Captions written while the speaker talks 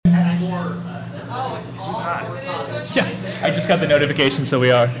Yeah, I just got the notification, so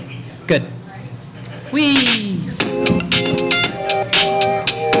we are. Good. Whee!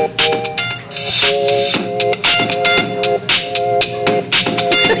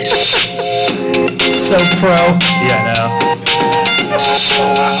 So pro. Yeah, I know.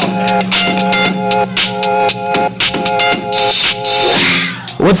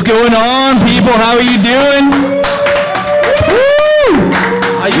 What's going on, people? How are you doing? Woo!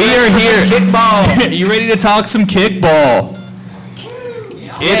 We are here. Kickball. Are you ready to talk some kickball?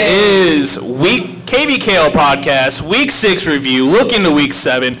 It is KBKL Podcast, Week 6 review, look into Week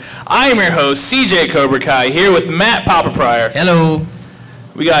 7. I am your host, CJ Cobra Kai, here with Matt Papa Pryor. Hello.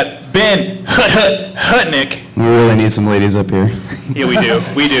 We got Ben Hutnick. We really need some ladies up here. Yeah,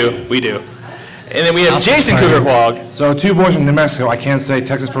 we do. And then we have Jason Cougar-Quag. So 2 boys from New Mexico. I can't say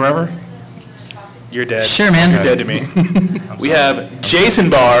Texas forever. You're dead. Sure, man. You're dead to me. We have Jason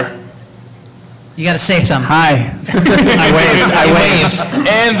Barr. You got to say something. Hi. I waved.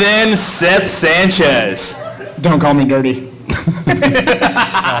 And then Seth Sanchez. Don't call me dirty.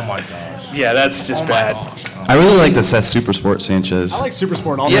 Oh my gosh. Yeah, that's just bad. I really like the Seth Supersport Sanchez. I like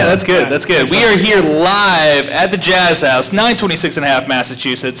Supersport also. Yeah, that's good. That's good. We are here live at the Jazz House, 926 and a half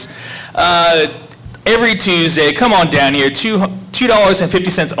Massachusetts. Every Tuesday, come on down here.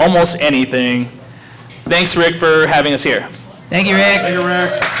 $2.50, almost anything. Thanks, Rick, for having us here. Thank you, Rick.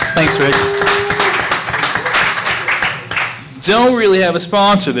 Thanks, Rick. Don't really have a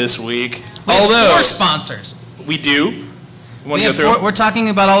sponsor this week. We have although 4 sponsors. we do. We're talking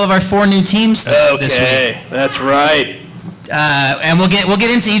about all of our 4 new teams this week. Okay, that's right. And we'll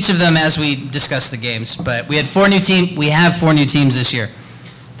get into each of them as we discuss the games. But we have 4 new teams this year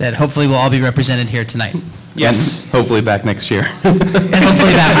that hopefully will all be represented here tonight. Yes. And hopefully back next year. And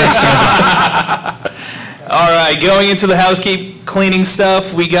hopefully back next year as well. All right, going into the housekeeping cleaning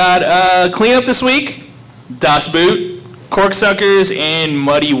stuff, we got cleanup this week, Das Boot, Corksuckers, and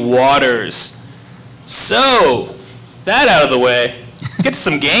Muddy Waters. So, that out of the way, let's get to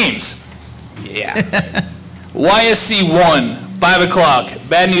some games. Yeah. YSC 1, 5 o'clock,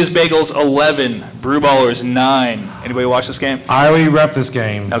 Bad News Bagels 11, Brew Ballers 9. Anybody watch this game? I already ref this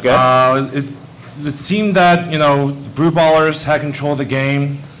game. Okay. It seemed that, Brew Ballers had control of the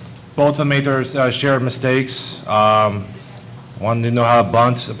game. Both of them made their shared mistakes. One didn't know how to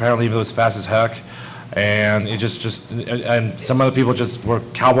bunt. Apparently, it was fast as heck. And it and some other people just were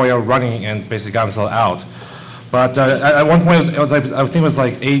cowboy out running and basically got themselves out. But at one point, it was like, I think it was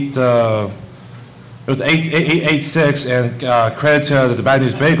like 8-6, and credit to the Bad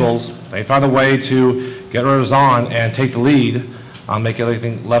News Bagels, they found a way to get runners on and take the lead, make it, I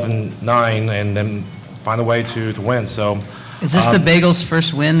think, 11-9, and then find a way to win. So, Is this the Bagels'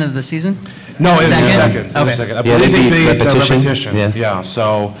 first win of the season? no, it's Second? second. Okay. I believe they beat Repetition. Yeah.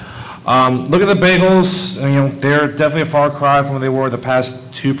 So, look at the Bagels. They're definitely a far cry from where they were the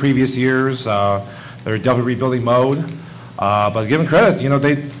past 2 previous years. They're definitely rebuilding mode. But give them credit.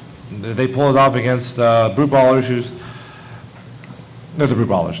 They pulled it off against Brew Ballers, they're the Brew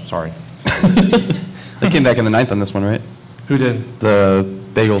Ballers, sorry. They came back in the 9th on this one, right? Who did? The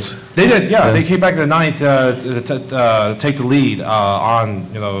Bagels. They did, yeah. They came back in the 9th to take the lead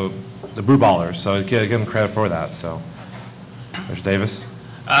on, the Brew Ballers. So give them credit for that. So, there's Davis.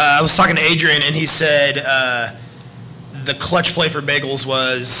 I was talking to Adrian, and he said the clutch play for Bagels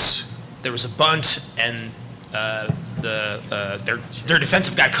was there was a bunt, and their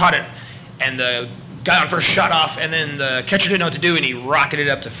defensive guy caught it, and the guy on first shot off, and then the catcher didn't know what to do, and he rocketed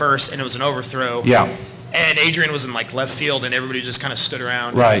up to first, and it was an overthrow. Yeah. And Adrian was in left field, and everybody just kind of stood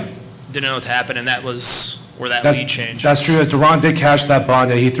around. Right. Didn't know what to happen, and that was where that lead changed. That's true. As Duran did catch that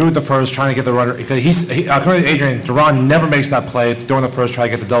bunt, he threw it the first, trying to get the runner. Because according to Adrian, Duran never makes that play, throwing the first, try to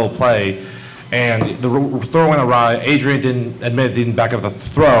get the double play. And the throw went awry. Adrian didn't back up the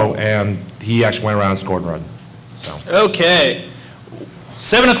throw, and he actually went around and scored a run. So. Okay.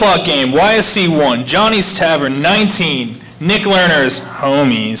 7 o'clock game, YSC 1, Johnny's Tavern 19, Nick Lerner's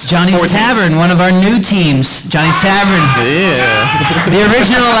Homies. Johnny's 14. Tavern, one of our new teams. Johnny's Tavern. Yeah. The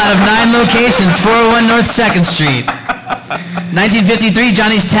original out of 9 locations, 401 North 2nd Street. 1953,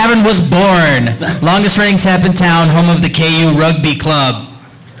 Johnny's Tavern was born. Longest running tap in town, home of the KU Rugby Club.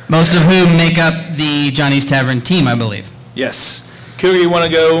 Most of whom make up the Johnny's Tavern team, I believe. Yes. Cougar, you want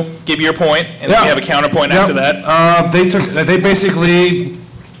to go give your point, and then we have a counterpoint after that? They basically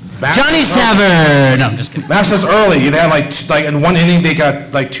Johnny's Tavern. No, I'm just kidding. matched us early. They had like in one inning they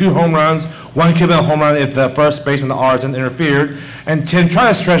got 2 home runs. One could have been a home run if the first baseman, the Arts, interfered, and Tim tried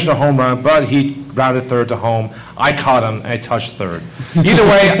to stretch the home run, but he grounded third to home. I caught him and I touched third. Either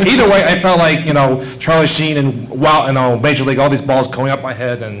way, I felt like Charlie Sheen and Major League, all these balls going up my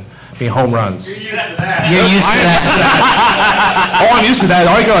head and being home runs. You're used to that. Oh, I'm used to that.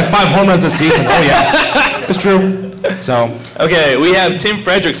 I already got like 5 home runs this season. Oh yeah, it's true. So Okay, we have Tim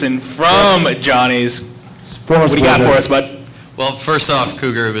Fredrickson from Johnny's. What do you got for us, bud? Well, first off,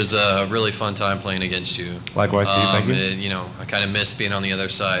 Cougar, it was a really fun time playing against you. Likewise, Steve. Thank you. I kind of miss being on the other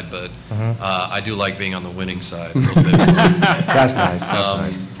side, but I do like being on the winning side a little bit. That's nice. That's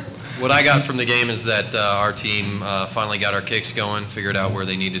nice. What I got from the game is that our team finally got our kicks going, figured out where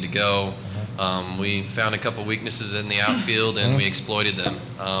they needed to go. We found a couple weaknesses in the outfield, and we exploited them.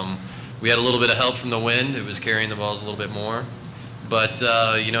 We had a little bit of help from the wind. It was carrying the balls a little bit more. But,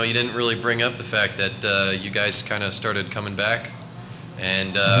 you didn't really bring up the fact that you guys kind of started coming back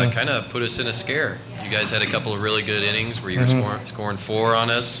and kind of put us in a scare. You guys had a couple of really good innings where you were scoring 4 on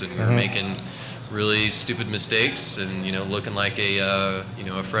us, and we were making really stupid mistakes and, looking like a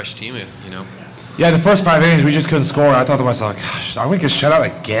fresh team, Yeah, the first 5 innings, we just couldn't score. I thought to myself, gosh, are we going to get shut out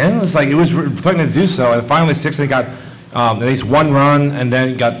again? It's like it was threatening to do so. And finally, 6th inning got at least 1 run, and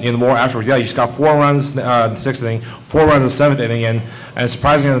then got more afterwards. Yeah, you just got 4 runs in the 6th inning, 4 runs in the 7th inning, and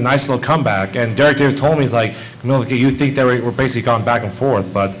surprisingly, a nice little comeback. And Derek Davis told me, he's like, you think they were basically going back and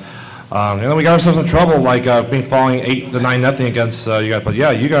forth, but then we got ourselves in trouble, like being falling 8-9-0 against you guys. But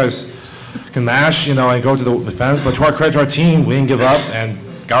yeah, you guys can mash, and go to the defense. But to our credit, to our team, we didn't give up and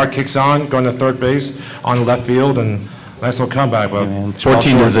got our kicks on, going to third base on the left field, and nice little comeback. But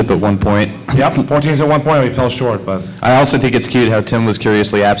 14 to zip at one point. Yep, 14 at one point. We fell short, but I also think it's cute how Tim was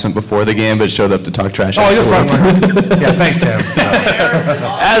curiously absent before the game, but showed up to talk trash. oh, you're fine. afterwards. Yeah, thanks, Tim.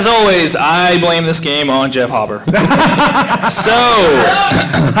 As always, I blame this game on Jeff Hauber. So,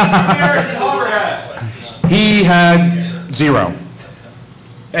 He had 0,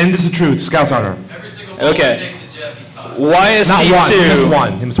 and this is true. Scouts honor. okay. Not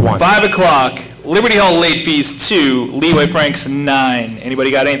 1. He missed 1. 5 o'clock. Liberty Hall late fees 2. Leeway Franks 9. Anybody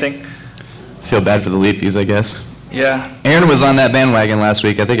got anything? Feel bad for the Leafies, I guess. Yeah. Aaron was on that bandwagon last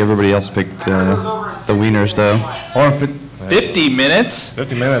week. I think everybody else picked the Wieners, though. Or 50 minutes.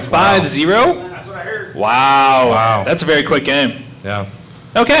 50 minutes. Wow. 5-0. That's what I heard. Wow. That's a very quick game. Yeah.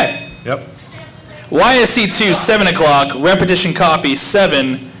 Okay. Yep. YSC 2, 7 o'clock. Repetition Coffee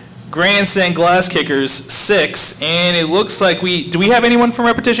 7. Grandstand Glass Kickers 6. And it looks like do we have anyone from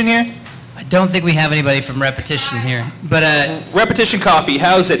Repetition here? I don't think we have anybody from Repetition here, but Repetition Coffee,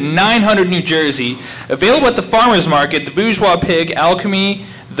 housed at 900 New Jersey. Available at the Farmers Market, the Bourgeois Pig, Alchemy,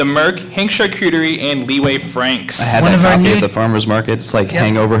 the Merc, Hank Charcuterie, and Leeway Franks. I had One that of our copy new- at the farmer's market. It's like Yep.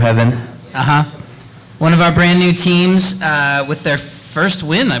 hangover heaven. one of our brand new teams with their first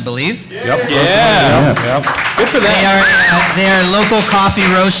win, I believe. Yep. Yeah. Yep. Good for them. They are local coffee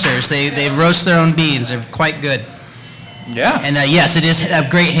roasters. They roast their own beans. They're quite good. Yeah. And yes, it is a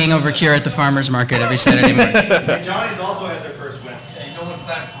great hangover cure at the farmers market every Saturday morning. Johnny's also had their first win. Hey, no one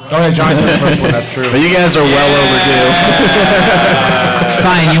clapped for us. Oh, yeah, Johnny's the first one. That's true. But you guys are well overdue.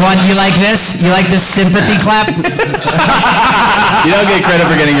 Fine. You like this? You like this sympathy clap? You don't get credit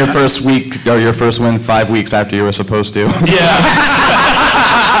for getting your first week or your first win 5 weeks after you were supposed to. Yeah.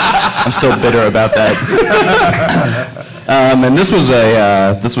 I'm still bitter about that. And this was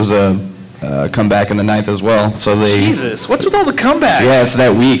a comeback in the 9th as well. So they Jesus, what's with all the comebacks? Yeah, it's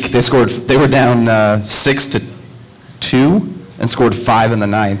that week. They were down 6-2 and scored 5 in the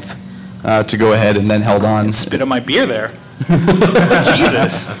 9th to go ahead, and then held on. Spit on my beer there.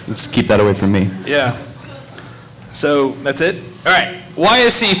 Jesus. Just keep that away from me. Yeah. So that's it? All right.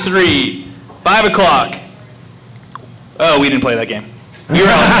 YSC 3, 5 o'clock. Oh, we didn't play that game. You're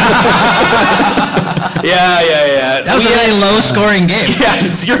on. Yeah. That was a really low-scoring game. Yeah,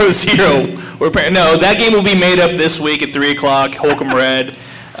 0-0. No, that game will be made up this week at 3 o'clock, Holcomb Red.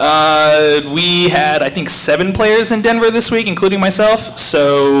 We had, I think, 7 players in Denver this week, including myself.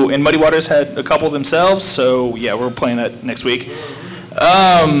 And Muddy Waters had a couple themselves. So, yeah, we're playing that next week.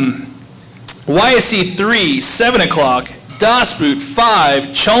 YSC 3, 7 o'clock. Das Boot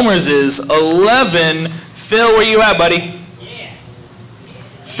 5. Chalmers is 11. Phil, where you at, buddy?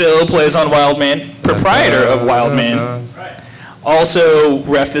 Phil plays on Wildman, proprietor of Wildman. Also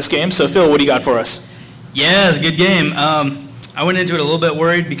ref this game. So, Phil, what do you got for us? Yeah, it's a good game. I went into it a little bit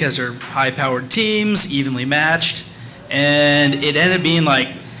worried because they're high-powered teams, evenly matched, and it ended up being like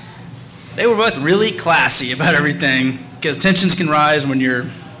they were both really classy about everything because tensions can rise when you're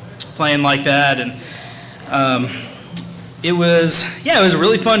playing like that, and it was a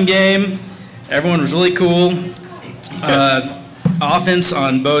really fun game. Everyone was really cool. Offense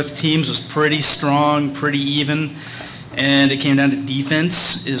on both teams was pretty strong, pretty even, and it came down to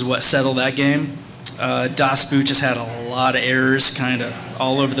defense is what settled that game. Das Boot just had a lot of errors kind of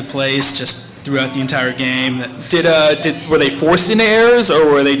all over the place, just throughout the entire game. Were they forced into errors,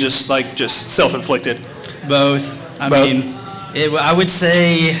 or were they just self-inflicted? Both. I Both? mean, I would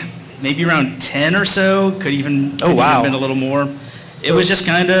say maybe around 10 or so, could even wow. been a little more. It was just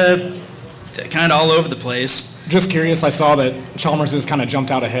kind of all over the place. Just curious, I saw that Chalmers has kind of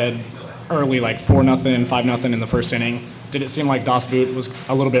jumped out ahead early, like 4-0, 5-0 in the first inning. Did it seem like Das Boot was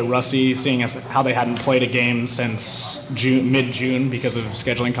a little bit rusty, seeing as how they hadn't played a game since mid-June because of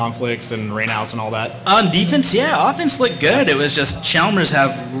scheduling conflicts and rainouts and all that? On defense, yeah, offense looked good. It was just Chalmers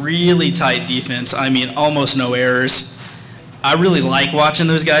have really tight defense. I mean, almost no errors. I really like watching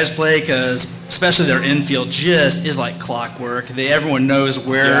those guys play because especially their infield just is like clockwork. Everyone knows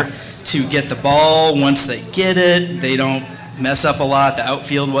where to get the ball once they get it. They don't mess up a lot. The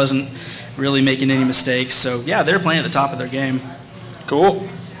outfield wasn't really making any mistakes. So, yeah, they're playing at the top of their game. Cool.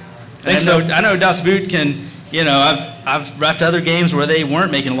 Thanks, Phil. I know Das Boot can, I've reffed other games where they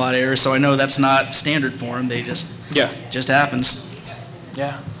weren't making a lot of errors, so I know that's not standard for them. They just happens.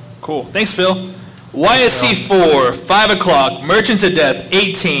 Yeah, cool. Thanks, Phil. YSC 4, 5 o'clock, Merchants of Death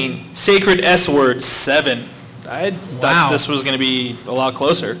 18, Sacred S-Word 7. I thought this was going to be a lot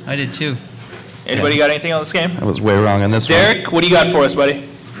closer. I did too. Anybody got anything on this game? I was way wrong on this one. Derek, what do you got for us, buddy?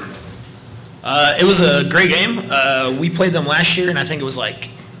 It was a great game. We played them last year, and I think it was like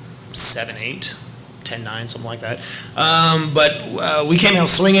 7-8, 10-9, something like that. But we came out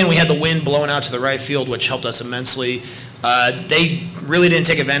swinging. We had the wind blowing out to the right field, which helped us immensely. They really didn't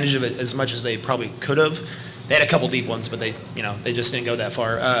take advantage of it as much as they probably could have. They had a couple deep ones, but they just didn't go that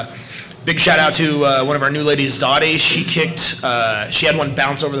far. Big shout out to one of our new ladies, Dottie. She kicked. She had one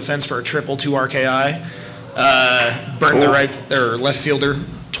bounce over the fence for a triple, 2 RKI. Burned the left fielder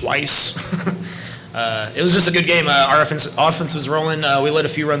twice. It was just a good game. Our offense was rolling. We let a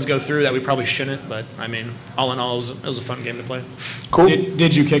few runs go through that we probably shouldn't, but I mean, all in all, it was a fun game to play. Cool.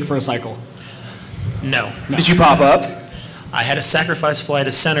 Did you kick for a cycle? No. Did you pop up? I had a sacrifice fly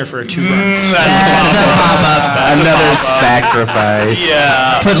to center for 2 runs. That's a pop-up. Another sacrifice.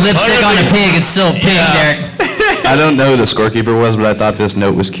 Yeah. Put lipstick on a pig, it's still a pig, Derek. I don't know who the scorekeeper was, but I thought this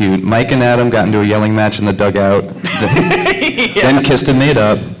note was cute. Mike and Adam got into a yelling match in the dugout, then kissed and made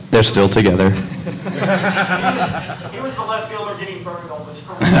up. They're still together. He was the left fielder getting burned all the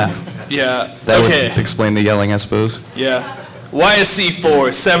time. Yeah. That Okay. would explain the yelling, I suppose. Yeah. YSC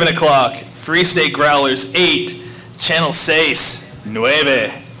 4, 7 o'clock, Free State Growlers 8, Channel 6,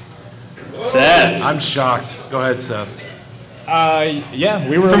 9. Seth. I'm shocked. Go ahead, Seth. Yeah,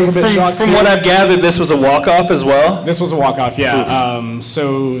 we were a little bit shocked From too. what I've gathered, this was a walk-off as well? This was a walk-off, yeah.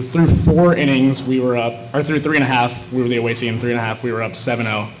 So through 4 innings, we were up, or through 3.5, we were the away team, 3.5, we were up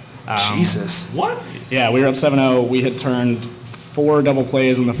 7-0. Jesus. What? Yeah, we were up 7-0. We had turned 4 double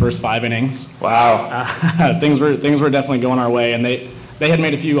plays in the first 5 innings. Wow. Things were definitely going our way, and they had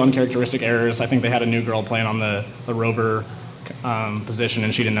made a few uncharacteristic errors. I think they had a new girl playing on the rover position,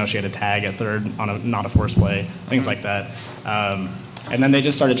 and she didn't know she had a tag at third on not a force play, things like that. And then they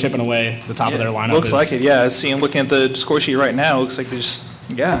just started chipping away the top of their lineup. Looks like it, yeah. Looking at the score sheet right now, it looks like they just,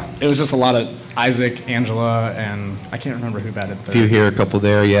 It was just a lot of Isaac, Angela, and I can't remember who batted A third. few here, a couple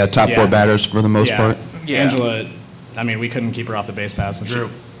there. Yeah, top 4 batters for the most part. Yeah. Angela, I mean, we couldn't keep her off the base pass.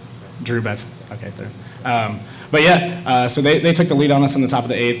 Drew bats, okay, third. But yeah, so they took the lead on us in the top of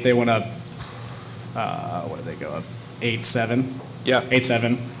the 8th. They went up, what did they go up? 8-7. Yeah.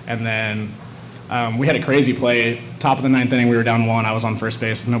 8-7. And then we had a crazy play. Top of the 9th inning, we were down 1. I was on first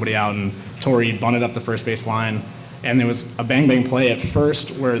base with nobody out, and Tori bunted up the first base line. And there was a bang-bang play at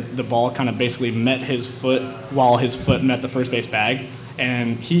first where the ball kind of basically met his foot while his foot met the first base bag.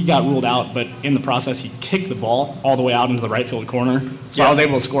 And he got ruled out, but in the process, he kicked the ball all the way out into the right field corner. So I was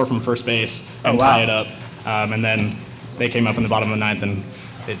able to score from first base and tie it up. And then they came up in the bottom of the 9th, and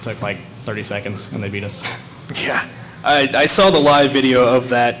it took like 30 seconds, and they beat us. Yeah. I saw the live video of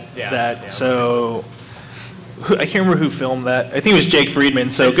that. Yeah, So I can't remember who filmed that. I think it was Jake Friedman.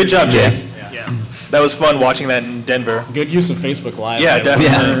 So good job, Jake. Yeah. That was fun watching that in Denver. Good use of Facebook Live. Yeah, by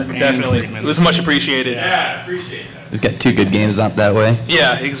definitely. Warner Definitely. and Friedman. It was much appreciated. Yeah, appreciate that. We've got 2 good games out that way.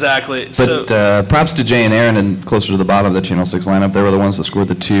 Yeah, exactly. But props to Jay and Aaron, and closer to the bottom of the Channel 6 lineup. They were the ones that scored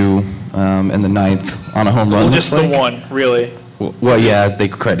the 2 in the 9th on a home run. Well, just the one, really. Well, yeah, they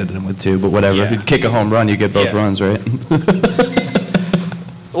credited him with 2, but whatever. Yeah. If you kick a home run, you get both runs, right?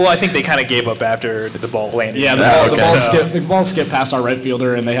 Well, I think they kind of gave up after the ball landed. Yeah, the ball skipped past our right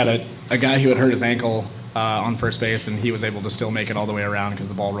fielder, and they had a guy who had hurt his ankle on first base, and he was able to still make it all the way around because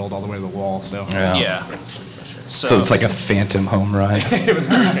the ball rolled all the way to the wall. So Yeah. So it's like a phantom home run. it was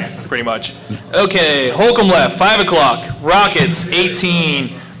very fancy. Pretty much. Okay, Holcomb left, 5 o'clock. Rockets,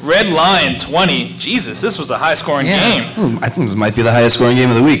 18. Red Lion 20. Jesus, this was a high-scoring game. I think this might be the highest scoring game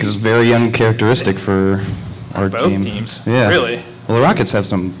of the week. It's very uncharacteristic for our Both team. teams. Yeah. Really? Well, the Rockets have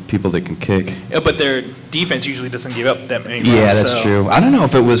some people that can kick. Yeah, but their defense usually doesn't give up that many runs. Yeah, that's true. I don't know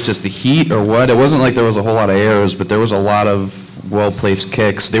if it was just the heat or what. It wasn't like there was a whole lot of errors, but there was a lot of well-placed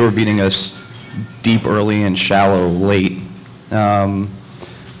kicks. They were beating us deep early and shallow late.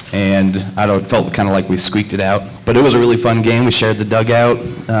 And it felt kind of like we squeaked it out. But it was a really fun game. We shared the dugout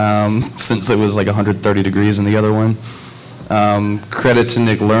since it was like 130 degrees in the other one. Credit to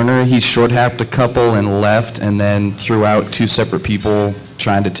Nick Lerner. He short-happed a couple and left, and then threw out 2 separate people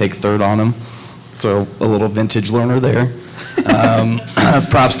trying to take third on him. So a little vintage Lerner there.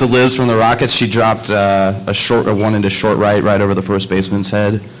 Props to Liz from the Rockets. She dropped a one into short right over the first baseman's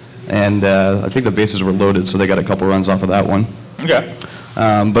head. And I think the bases were loaded, so they got a couple runs off of that one. Okay.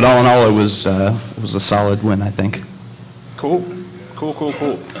 But all in all, it was a solid win, I think. Cool.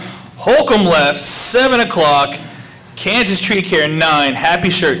 Holcomb left, 7 o'clock. Kansas Tree Care 9. Happy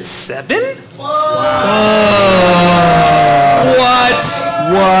Shirt 7? What?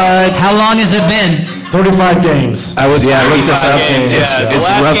 How long has it been? 35 games. I looked this up. Games, yeah. It's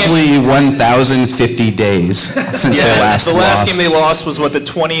roughly 1,050 days since they last the last lost. game they lost was the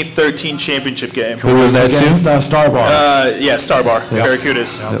 2013 championship game. Who was that Against too? Star Bar. Star Bar,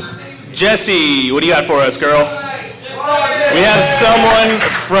 Barracudas. Jesse, what do you got for us, girl? We have someone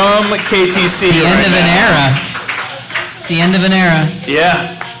from KTC. The end of an era. It's the end of an era.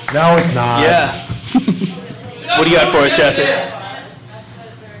 Yeah. No, it's not. Yeah. What do you got for us, Jesse?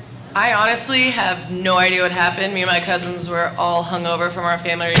 I honestly have no idea what happened. Me and my cousins were all hungover from our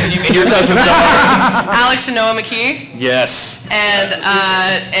family reunion. And your cousins are? Alex and Noah McKee. Yes. And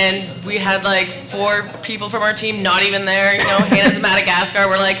we had like 4 people from our team not even there. Hannah's in Madagascar.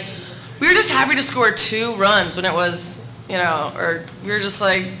 We were just happy to score 2 runs when it was, or we were just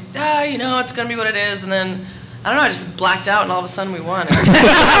like, it's gonna be what it is. And then I don't know, I just blacked out and all of a sudden we won. I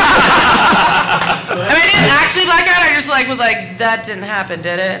didn't actually black out. I just was like, that didn't happen,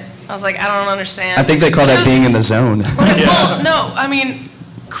 did it? I was like, I don't understand. I think they call that being in the zone. Well, no,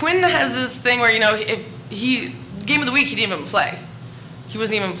 Quinn has this thing where, if game of the week, he didn't even play. He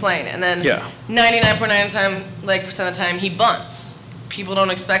wasn't even playing. And then 99.9% of the time, he bunts. People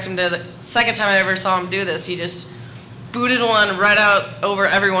don't expect him to. The second time I ever saw him do this, he just booted one right out over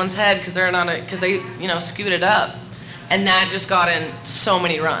everyone's head because they scooted up. And that just got in so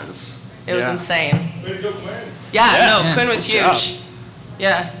many runs. It was insane. Way to go, Quinn. Yeah, Quinn was Good huge. job.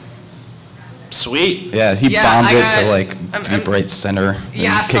 Yeah. Sweet. Yeah, he bombed it to deep right center.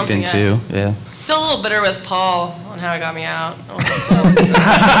 Yeah, and kicked in something, two. Yeah. Still a little bitter with Paul on how he got me out.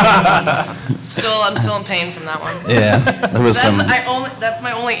 I'm still in pain from that one. Yeah, there was That's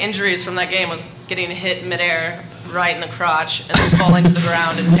my only injuries from that game was getting hit midair right in the crotch and then falling to the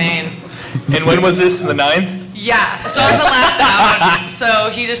ground in pain. And when was this, in the 9th? Yeah, so I was the last out. So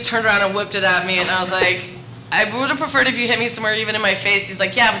he just turned around and whipped it at me, and I was like, I would have preferred if you hit me somewhere even in my face. He's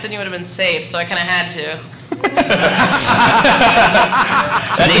like, yeah, but then you would have been safe, so I kind of had to.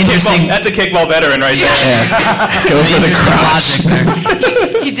 That's a kickball veteran right there. Yeah. Go for the crotch.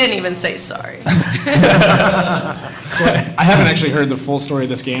 He didn't even say sorry. So I haven't actually heard the full story of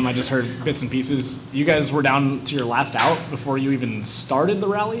this game. I just heard bits and pieces. You guys were down to your last out before you even started the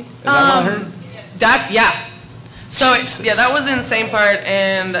rally? Is that what I heard? So that was the insane part,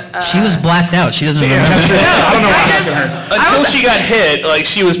 and she was blacked out. She doesn't remember. I don't know what happened to her. Until she got hit,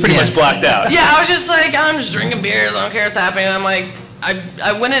 she was pretty much blacked out. Yeah, I was just like, I'm just drinking beers. I don't care what's happening. And I'm like,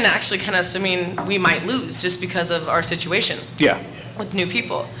 I went in actually kind of assuming we might lose just because of our situation. Yeah. With new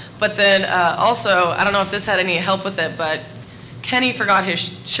people. But then also, I don't know if this had any help with it, but Kenny forgot his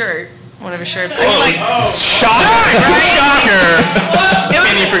shirt. One of his shirts. Shocker!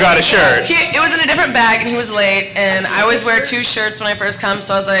 Kenny forgot a shirt. It was in a different bag, and he was late. And I always wear 2 shirts when I first come,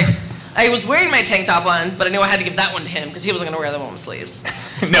 so I was like, I was wearing my tank top on, but I knew I had to give that one to him because he wasn't going to wear the one with sleeves.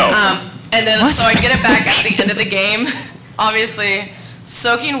 No. And then so I get it back at the end of the game, obviously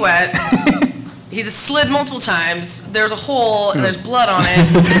soaking wet. He just slid multiple times. There's a hole and there's blood on it.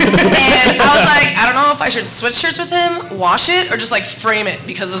 And I was like, I don't know if I should switch shirts with him, wash it, or just frame it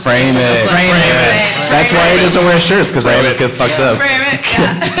because this Frame it. That's why he doesn't wear shirts, because I always get fucked up. Frame it,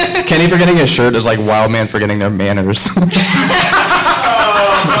 yeah. Kenny forgetting his shirt is like Wild Man forgetting their manners. But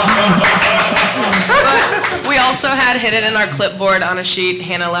we also had hidden in our clipboard on a sheet.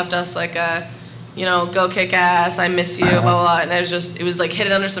 Hannah left us go kick ass, I miss you, blah, blah, blah. And it was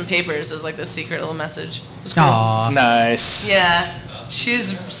hidden under some papers as this secret little message. It was cool. Aww. Nice. Yeah.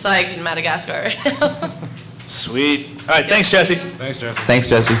 She's psyched in Madagascar right now. Sweet. All right, thanks, Jesse. Thanks,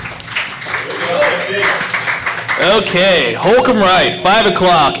 Jesse. Okay, Holcomb Wright, 5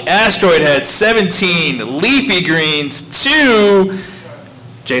 o'clock. Asteroid Head, 17. Leafy Greens, 2.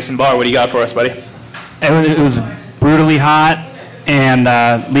 Jason Barr, what do you got for us, buddy? It was brutally hot, and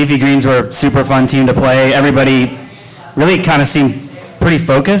Leafy Greens were a super fun team to play. Everybody really kind of seemed pretty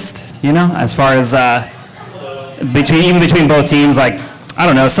focused, as far as between both teams. Like, I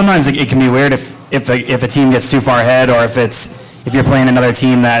don't know, sometimes it can be weird if a team gets too far ahead, or if you're playing another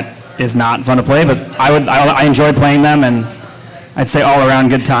team that is not fun to play. But I enjoyed playing them, and I'd say all around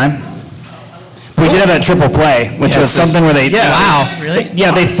good time. We did have a triple play, which was something where they Really?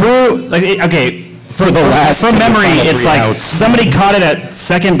 Yeah, they threw from memory, it's like outs. somebody caught it at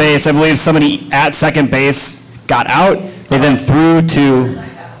second base. I believe somebody at second base got out. They then threw to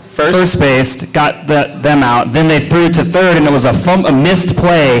first base, got them out. Then they threw to third, and it was a missed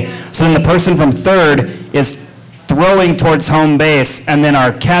play. So then the person from third is throwing towards home base, and then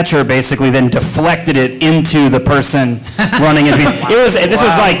our catcher basically then deflected it into the person running into me. This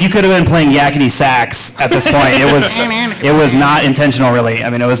was like you could have been playing yakety sax at this point. It was not intentional, really. I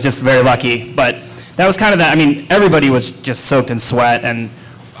mean, it was just very lucky. But that was kind of that. I mean, everybody was just soaked in sweat, and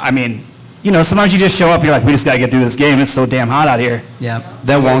I mean, sometimes you just show up, you're like, we just got to get through this game. It's so damn hot out here. Yeah.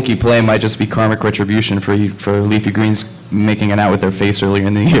 That wonky play might just be karmic retribution for Leafy Greens making it out with their face earlier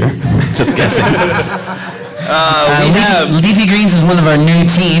in the year. Just guessing. Leafy Greens is one of our new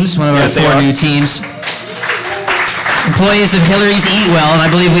teams, one of our 4 new teams. Employees of Hillary's Eat Well, and I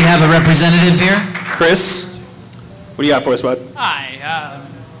believe we have a representative here. Chris, what do you got for us, bud? Hi,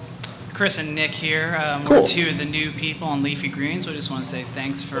 Chris and Nick here. Cool. We're 2 of the new people on Leafy Greens, so I just want to say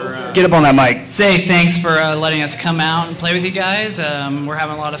thanks for... Get up on that mic. Say thanks for letting us come out and play with you guys. We're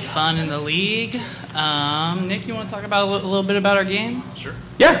having a lot of fun in the league. Nick, you want to talk about a little bit about our game? Sure.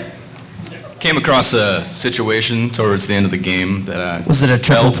 Yeah. Came across a situation towards the end of the game that Was it a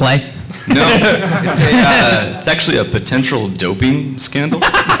triple play? No, it's actually a potential doping scandal. So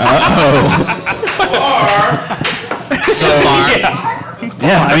far.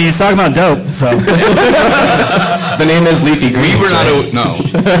 Yeah, I mean, he's talking about dope, so. The name is Leafy Greens. We were not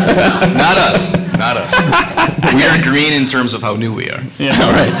not us. We are green in terms of how new we are. Yeah,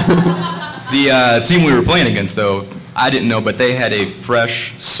 All right. The team we were playing against, though, I didn't know, but they had a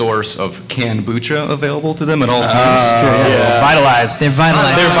fresh source of kombucha available to them at all times. Vitalized. They're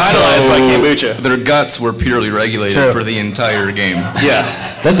vitalized. They're vitalized by kombucha. Their guts were purely regulated for the entire game. Yeah.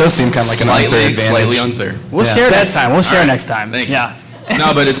 That does seem kind of like an unfair advantage. Slightly unfair. We'll share next time. We'll share next time. Thank you. Yeah.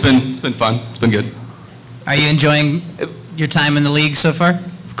 No, but it's been fun. It's been good. Are you enjoying your time in the league so far?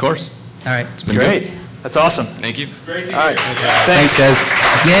 Of course. All right. It's been Great. good. That's awesome. Thank you. All right. Thanks, guys.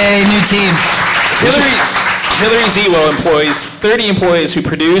 Yay, new teams. Hillary's Eat Well employs 30 employees who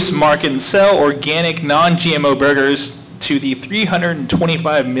produce, market, and sell organic, non-GMO burgers to the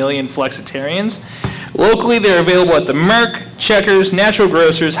 325 million flexitarians. Locally, they're available at the Merck, Checkers, Natural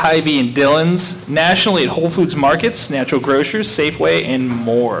Grocers, Hy-Vee, and Dillon's. Nationally at Whole Foods Markets, Natural Grocers, Safeway, and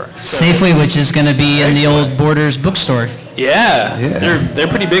more. Safeway, which is going to be in the old Borders bookstore. Yeah. They're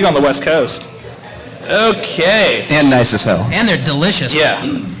pretty big on the West Coast. Okay. And nice as hell. And they're delicious. Yeah.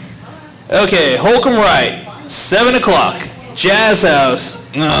 Okay, Holcomb Wright, 7 o'clock. Jazz House.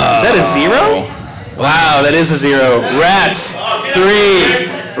 Is that a 0? Wow, that is a 0. Rats, 3.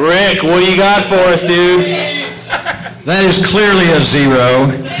 Rick, what do you got for us, dude? That is clearly a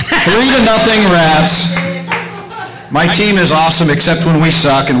 0. 3-0 Rats. My team is awesome except when we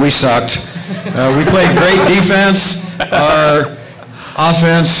suck, and we sucked. We played great defense. Our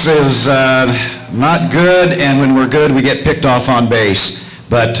offense is not good, and when we're good, we get picked off on base.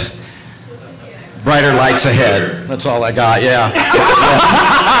 But brighter lights ahead. That's all I got, yeah.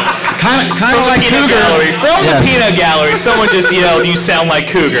 Kind of like Cougar. From the peanut gallery, someone just yelled, "You sound like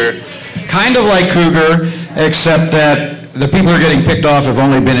Cougar." Kind of like Cougar, except that the people who are getting picked off have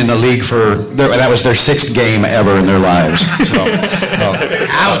only been in the league that was their 6th game ever in their lives. So,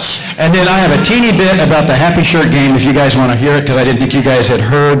 Ouch. And then I have a teeny bit about the Happy Shirt game, if you guys want to hear it, because I didn't think you guys had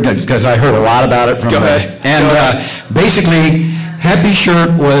heard, because I heard a lot about it from Go ahead. And basically, Happy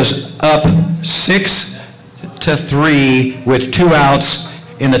Shirt was up 6-3 with 2 outs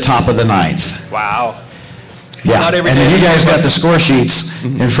in the top of the 9th. Wow. Yeah, Not and every then day. you guys got the score sheets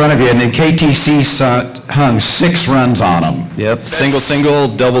in front of you, and then KTC hung 6 runs on them. Yep. Single,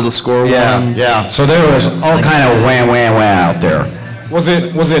 double the score one. Yeah. So there was all kind of wah out there. Was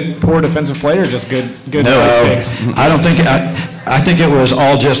it poor defensive play or just good No, picks? I don't think. I think it was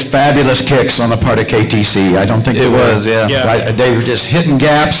all just fabulous kicks on the part of KTC. I don't think It was, yeah. They were just hitting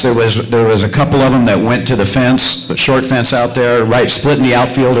gaps. There was a couple of them that went to the fence, the short fence out there, right, splitting the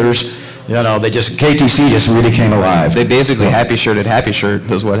outfielders. KTC just really came alive. They basically happy shirted Happy Shirt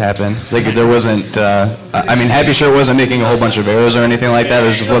is what happened. There wasn't, Happy Shirt wasn't making a whole bunch of errors or anything like that.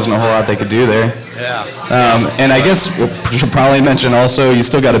 There just wasn't a whole lot they could do there. Yeah. And I guess we should probably mention also, you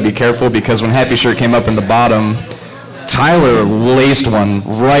still got to be careful because when Happy Shirt came up in the bottom, Tyler laced one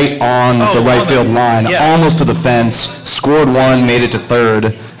right on the right field line, almost to the fence, scored one, made it to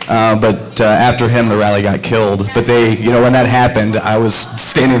third. But after him, the rally got killed. But when that happened, I was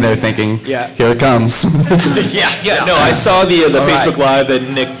standing there thinking, here it comes. I saw the Facebook Live that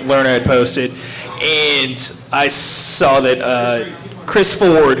Nick Lerner had posted, and I saw that Chris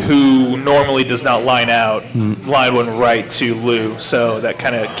Ford, who normally does not line out, line one right to Lou, so that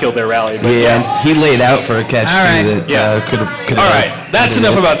kind of killed their rally. But he laid out for a catch, too. That could have. All right, that's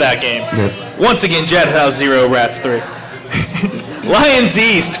enough about that game. Yep. Once again, Jet House 0, Rats 3. Lions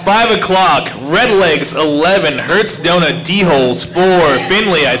East, 5 o'clock. Redlegs, 11. Hertz Donut, D-Holes, 4.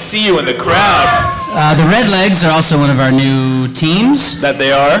 Finley, I see you in the crowd. The Redlegs are also one of our new teams. That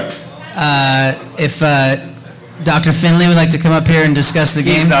they are? If Dr. Finley would like to come up here and discuss the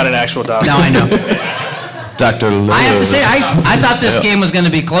game. He's not an actual doctor. No, I know. Dr. Lou. I have to say, I thought this game was going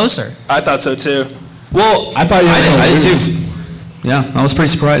to be closer. I thought so, too. Well, I thought you were going to lose. I did, too. Yeah, I was pretty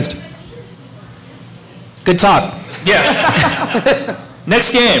surprised. Good talk. Yeah.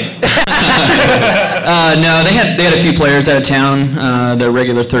 Next game. No, they had a few players out of town. Their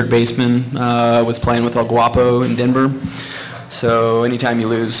regular third baseman was playing with El Guapo in Denver. So anytime you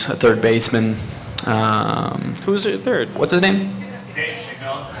lose a third baseman, who's your third? What's his name?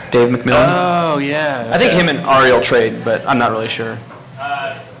 Dave McMillan. Oh yeah. I think him and Ariel trade, but I'm not really sure.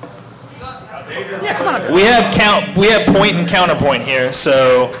 Yeah, come on. We have point and counterpoint here,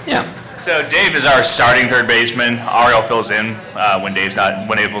 so yeah. So Dave is our starting third baseman. Ariel fills in when he's not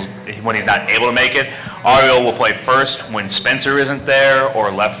able to make it. Ariel will play first when Spencer isn't there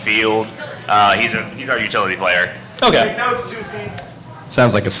or left field. He's our utility player. Okay. Take notes, 2 seats.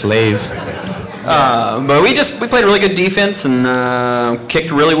 Sounds like a slave. But we played really good defense and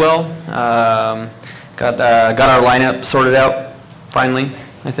kicked really well. Got our lineup sorted out finally,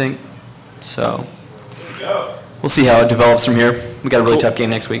 I think. So we'll see how it develops from here. We got a really tough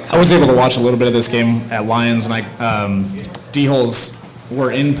game next week. So. I was able to watch a little bit of this game at Lions, and D-Holes were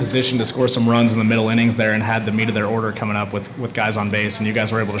in position to score some runs in the middle innings there and had the meat of their order coming up with guys on base, and you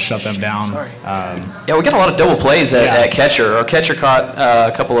guys were able to shut them down. Yeah, we got a lot of double plays at catcher. Our catcher caught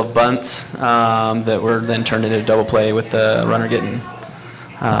a couple of bunts that were then turned into a double play with the runner getting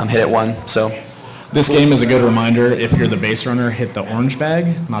hit at one. So. This game is a good reminder, if you're the base runner, hit the orange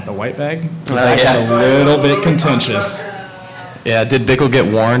bag, not the white bag. That got a little bit contentious. Yeah, did Bickle get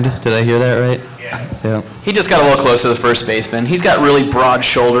warned? Did I hear that right? Yeah. He just got a little close to the first baseman. He's got really broad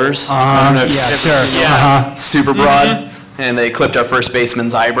shoulders. I don't know if super broad. And they clipped our first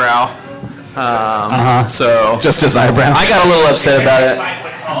baseman's eyebrow. So just his eyebrow. I got a little upset about it,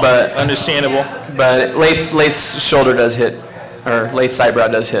 but understandable. But Lath's shoulder does hit, or Lath's eyebrow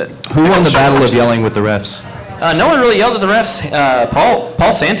does hit. Who won the battle of yelling with the refs? No one really yelled at the refs.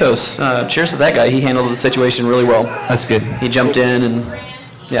 Paul Santos, cheers to that guy. He handled the situation really well. That's good. He jumped in and,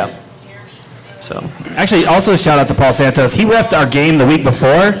 yeah. So. Actually, also shout out to Paul Santos. He reffed our game the week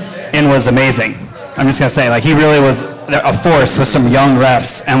before and was amazing. I'm just going to say, he really was a force with some young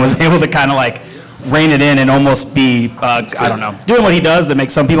refs and was able to kind of rein it in and almost be, I don't know, doing what he does that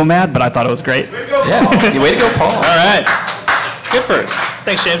makes some people mad, but I thought it was great. Yeah, way to go, Paul. All right. Good for it.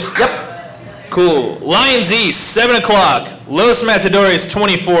 Thanks, James. Yep. Cool. Lions East, 7 o'clock. Los Matadores,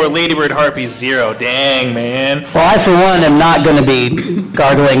 24. Ladybird Harpies, 0. Dang, man. Well, I, for one, am not going to be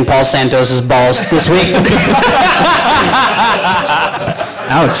gargling Paul Santos's balls this week.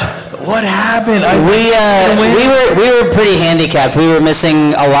 Ouch. What happened? We were pretty handicapped. We were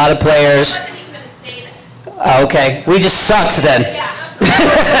missing a lot of players. Okay. We just sucked then.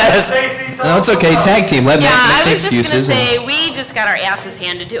 No, it's okay. Tag team. Let I make was just excuses. going to say, we just got our asses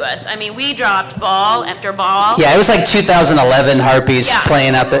handed to us. I mean, we dropped ball after ball. Yeah, it was like 2011 Harpies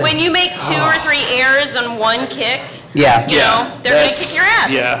playing up it. When you make 2 or 3 errors on one kick, you know, they're going to kick your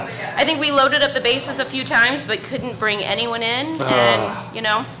ass. Yeah. I think we loaded up the bases a few times, but couldn't bring anyone in. And, you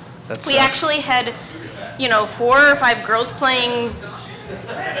know, we actually had, 4 or 5 girls playing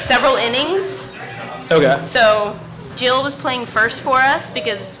several innings. Okay. So Jill was playing first for us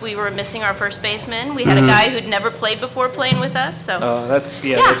because we were missing our first baseman. We had a guy who'd never played before playing with us. So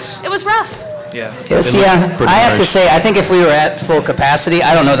it was rough. Yeah. Yes, I have to say, I think if we were at full capacity,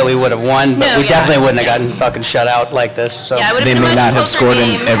 I don't know that we would have won, but we definitely wouldn't have gotten fucking shut out like this. So Yeah, it would have They been a may much not have closer scored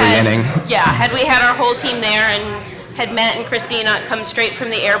game in every inning. Yeah, had we had our whole team there and had Matt and Christina come straight from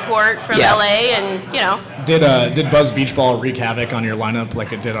the airport from LA, and Did Buzz Beach Ball wreak havoc on your lineup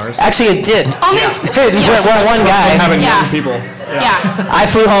like it did ours? Actually, it did. Well, one guy. Having young people. Yeah. I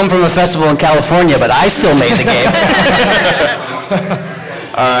flew home from a festival in California, but I still made the game.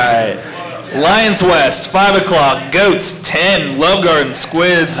 All right. Lions West, 5 o'clock. Goats, 10. Love Garden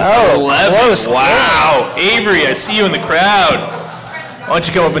Squids, 11. Close. Wow. Avery, I see you in the crowd. Why don't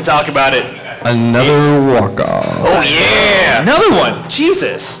you come up and talk about it? Another walk-off. Oh, yeah. Another one.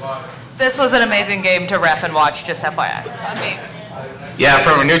 Jesus. This was an amazing game to ref and watch, just FYI. Amazing. Yeah,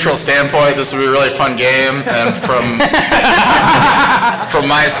 from a neutral standpoint, this will be a really fun game, and from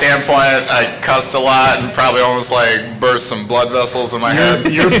my standpoint, I cussed a lot and probably almost like burst some blood vessels in my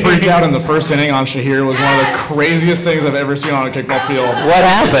head. Your freak out in the first inning on Shahir was one of the craziest things I've ever seen on a kickball field. What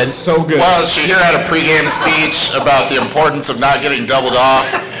happened? It was so good. Well, Shahir had a pregame speech about the importance of not getting doubled off,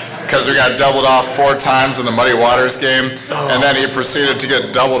 because we got doubled off 4 times in the Muddy Waters game, and then he proceeded to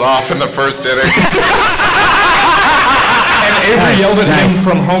get doubled off in the first inning. And Avery yelled at him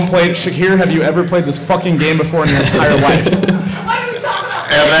from home plate, Shakir, have you ever played this fucking game before in your entire life?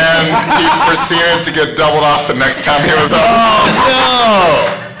 And then he proceeded to get doubled off the next time he was up.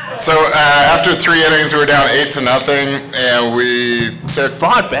 Oh, no! So after 3 innings, we were down 8-0, and we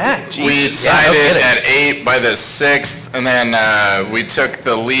fought back. Jesus. We tied it at 8 by the 6th, and then we took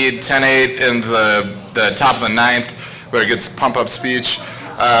the lead 10-8 into the top of the 9th. We had a good pump-up speech.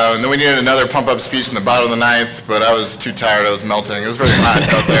 And then we needed another pump-up speech in the bottom of the 9th, but I was too tired. I was melting. It was very hot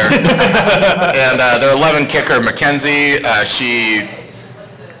out there. And their 11 kicker, Mackenzie, she,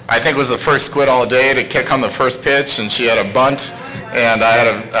 I think, was the first squid all day to kick on the first pitch, and she had a bunt. And I had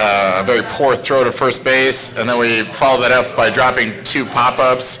a very poor throw to first base, and then we followed that up by dropping 2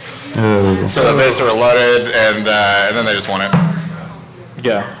 pop-ups. So the bases were loaded, and then they just won it.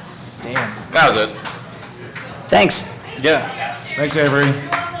 Yeah. Damn. That was it. Thanks. Yeah. Thanks, Avery.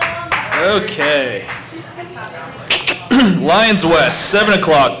 Okay. Lions West, 7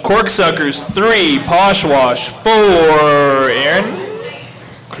 o'clock. Corksuckers, 3. Poshwash, 4. Aaron?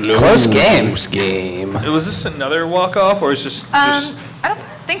 Close game. Was this another walk-off, or is just... I don't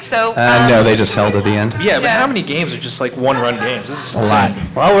think so. No, they just held at the end. Yeah, but how many games are just like one-run games? This is A lot.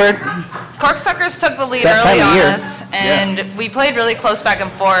 Well, Corksuckers took the lead that early time of on year. us, and we played really close back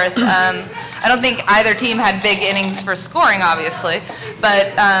and forth. I don't think either team had big innings for scoring, obviously,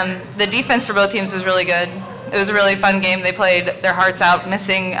 but the defense for both teams was really good. It was a really fun game. They played their hearts out,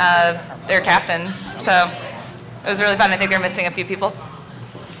 missing their captains, so it was really fun. I think they're missing a few people.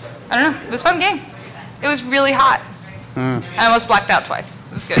 I don't know. It was a fun game. It was really hot. I almost blacked out twice.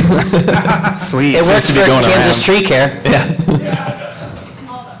 It was good. Sweet. It works for Kansas Tree Care. Yeah.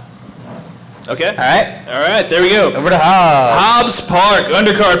 Okay. All right. All right, there we go. Over to Hobbs. Hobbs Park,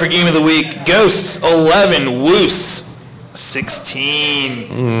 undercard for Game of the Week. Ghosts, 11. Woos,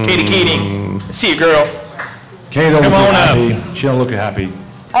 16. Katie Keating, I see you, girl. Katie don't Come look on up. happy. She don't look happy.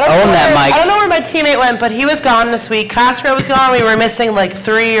 Mike. I don't know where my teammate went, but he was gone this week. Costco was gone. We were missing like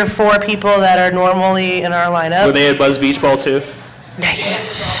 3 or 4 people that are normally in our lineup. Were they at Buzz Beach Ball too?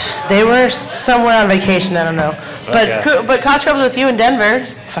 They were somewhere on vacation. I don't know. Okay. But Costco was with you in Denver.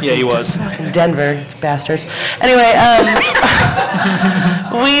 Yeah, he was. Fucking Denver bastards. Anyway,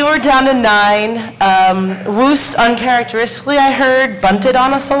 we were down to 9. Woost, uncharacteristically, I heard, bunted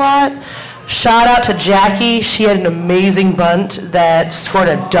on us a lot. Shout out to Jackie. She had an amazing bunt that scored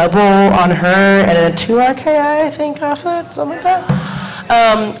a double on her and a 2 RKI, I think, off it, something like that.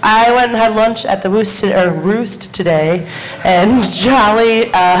 I went and had lunch at the Roost today, and Jolly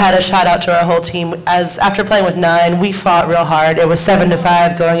had a shout out to our whole team. As after playing with 9, we fought real hard. It was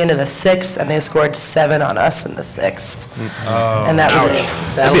 7-5 going into the 6th, and they scored 7 on us in the 6th. And that was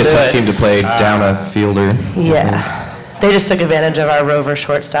it. That'd be a tough team to play down a fielder. Yeah. They just took advantage of our rover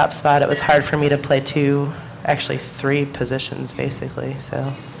shortstop spot. It was hard for me to play 3 positions, basically,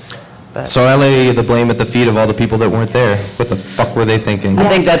 so. But. So I lay the blame at the feet of all the people that weren't there. What the fuck were they thinking? I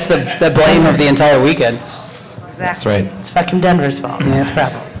think that's the blame of the entire weekend. Exactly. That's right. It's fucking Denver's fault. Yeah, it's a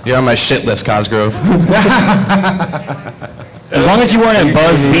problem. You're on my shit list, Cosgrove. As long as you weren't at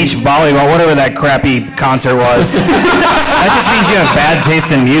Buzz Beach Volleyball, whatever that crappy concert was. That just means you have bad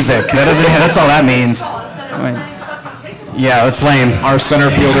taste in music. That's all that means. Yeah, it's lame. Our center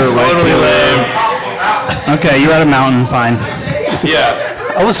fielder, totally lame. Okay, you're at a mountain, fine. Yeah.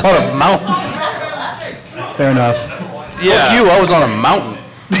 I was on a mountain. Fair enough. Yeah. I was on a mountain.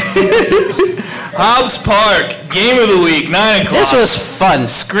 Hobbs Park, Game of the Week, 9 o'clock. This was fun.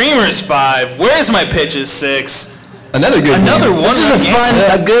 Screamers, 5. Where's My Pitches, 6. Another good Another game. one. This is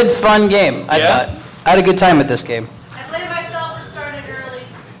a good, fun game, I thought. I had a good time with this game. I blame myself for starting early.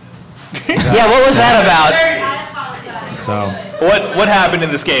 Yeah, what was that about? So what happened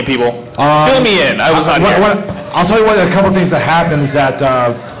in this game, people? Fill me in. I was not here. I'll tell you a couple of things that happened is that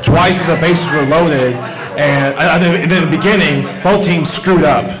twice the bases were loaded, and in the beginning, both teams screwed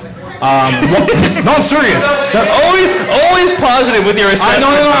up. No, I'm serious. Always positive with your assessment.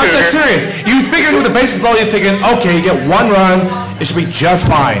 No, I'm serious. You figured with the bases loaded, you're thinking, okay, you get one run, it should be just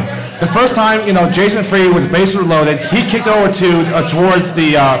fine. The first time, Jason Free was bases loaded, he kicked over towards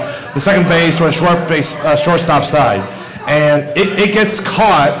the second base, towards shortstop side. And it gets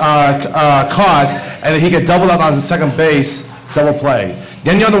caught, and then he gets doubled up on the second base, double play.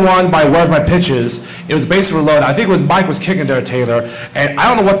 Then the other one by Where's My Pitches, it was bases were loaded. I think it was Mike was kicking there, Taylor, and I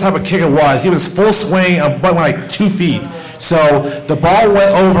don't know what type of kick it was. He was full swing, but went like 2 feet. So the ball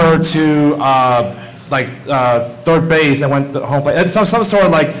went over to third base and went to home plate. And some sort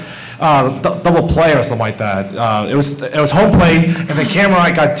of like double play or something like that. It was home plate, and then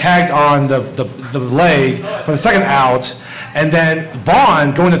Cameron got tagged on the leg for the second out, and then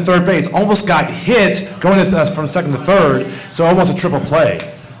Vaughn going to third base almost got hit going from second to third, so almost a triple play.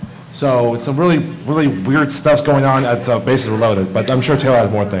 So it's some really weird stuff's going on at bases were loaded, but I'm sure Taylor has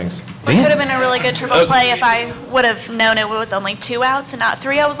more things. It could have been a really good triple play if I would have known it was only 2 outs and not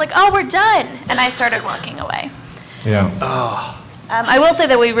 3. I was like, oh, we're done, and I started walking away. Yeah. I will say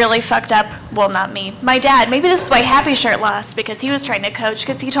that we really fucked up, well, not me, my dad. Maybe this is why Happy Shirt lost, because he was trying to coach,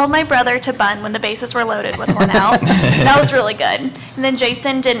 because he told my brother to bunt when the bases were loaded with 1 out. That was really good. And then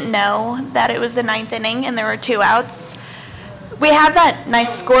Jason didn't know that it was the 9th inning and there were 2 outs. We have that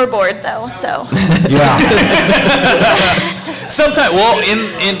nice scoreboard, though, so. Yeah.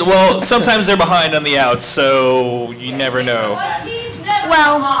 Sometimes they're behind on the outs, so you never know.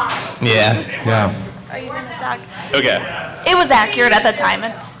 Well. Yeah. Yeah. Are you going to talk? Okay. It was accurate at the time.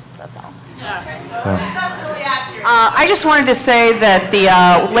 That's all. I just wanted to say that the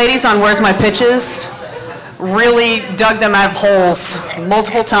ladies on Where's My Pitches really dug them out of holes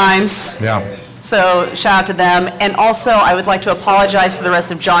multiple times. Yeah. So shout out to them. And also, I would like to apologize to the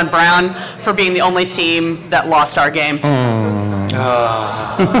rest of John Brown for being the only team that lost our game.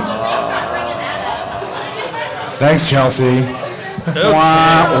 Thanks, Chelsea.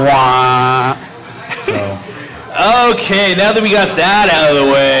 Okay, now that we got that out of the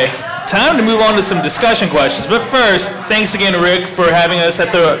way, time to move on to some discussion questions. But first, thanks again, Rick, for having us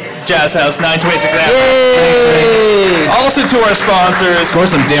at the Jazz House 926 Avenue. Also to our sponsors. Score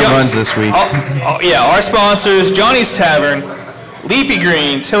some damn runs this week. Our sponsors, Johnny's Tavern, Leafy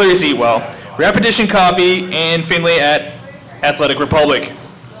Greens, Hillary's Eat Well, Repetition Coffee, and Finlay at Athletic Republic.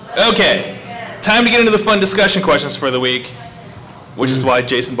 Okay, time to get into the fun discussion questions for the week, which is why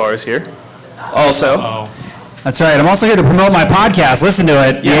Jason Barr is here. Also. That's right. I'm also here to promote my podcast. Listen to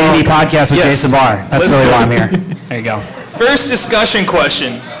it. The A&E podcast with Jason Barr. That's really why I'm here. There you go. First discussion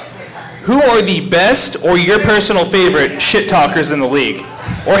question. Who are the best or your personal favorite shit talkers in the league?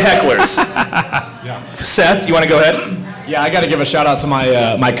 Or hecklers? Seth, you want to go ahead? Yeah, I got to give a shout out to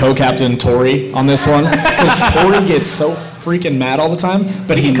my co-captain, Tori, on this one. Because Tori gets so freaking mad all the time,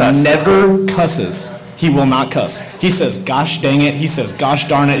 but he never cusses. He will not cuss. He says, gosh dang it. He says, gosh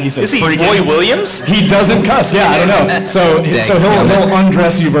darn it. He says, is he Roy Williams? He doesn't cuss. Yeah, I don't know. So he'll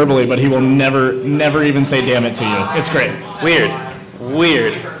undress you verbally, but he will never even say damn it to you. It's great. Weird.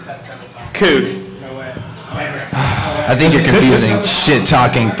 Coog. I think you're confusing shit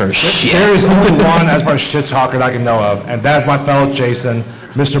talking for shit. There is only one as far as shit talker that I can know of, and that is my fellow Jason,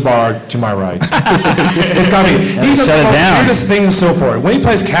 Mr. Barr, to my right. It's got to be. He does the weirdest things and so forth. When he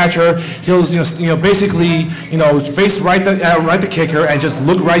plays catcher, he'll basically face right the kicker and just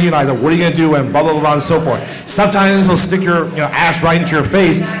look right you and what are you gonna do and blah blah blah and so forth. Sometimes he'll stick your ass right into your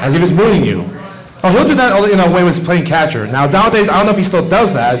face as if he's mooning you. Oh, he'll do that when he was playing catcher. Now nowadays, I don't know if he still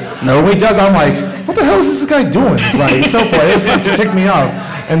does that. No, when he does, I'm like, what the hell is this guy doing? It's like so forth. It's going to tick me off,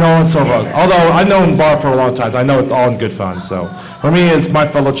 and so on and so forth. Although I've known Barr for a long time, I know it's all in good fun. So for me, it's my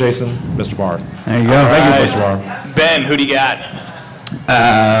fellow Jason, Mr. Barr. There you go. Thank you, Mr. Barr. Ben, who do you got?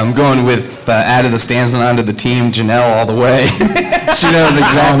 I'm going with out of the stands and onto the team, Janelle, all the way. She knows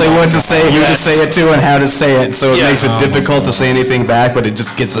exactly what to say, who to say it to, and how to say it. So it makes it difficult to say anything back, but it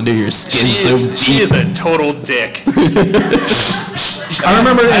just gets under your skin She is a total dick. I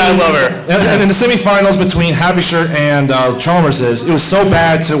remember, I love her. And in the semifinals between Happy Shirt and Chalmers, it was so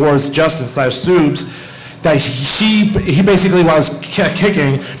bad towards Justin / Subes that he basically was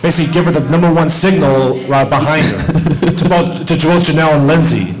kicking, basically give her the number one signal right behind her to both Janelle and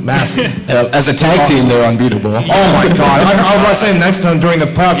Lindsay Massey. As a tag team, they're unbeatable. Oh my God! I was saying next time during the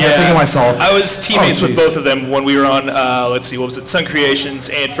playoff, I'm thinking to myself. I was teammates with both of them when we were on. Let's see, what was it? Sun Creations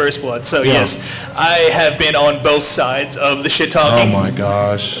and First Blood. So yes, I have been on both sides of the shit talking. Oh my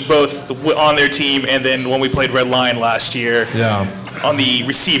gosh! Both on their team, and then when we played Red Lion last year. Yeah. On the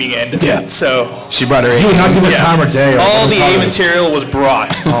receiving end. Yeah. So she brought her. You would not give her time or day. All the A material was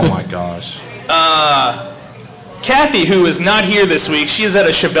brought. Oh my gosh. Kathy, who is not here this week, she is at a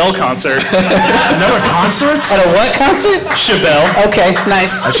Chevelle concert. Another concert? At a what concert? Chevelle. Okay,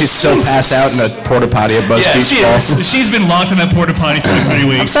 nice. And she's still passed out in a porta potty at Buzz Beach she Ball. is. She's been locked in that porta potty for 3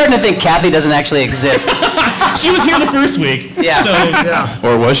 weeks. I'm starting to think Kathy doesn't actually exist. She was here the first week. Yeah. So,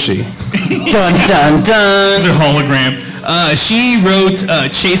 Or was she? Dun dun dun. It's her hologram. She wrote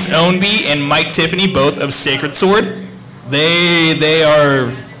Chase Ownby and Mike Tiffany, both of Sacred Sword. They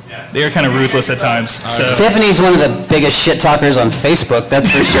are kind of ruthless at times. So. Tiffany's one of the biggest shit talkers on Facebook,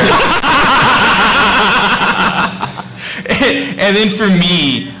 that's for sure. And then for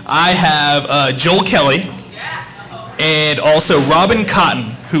me, I have Joel Kelly and also Robin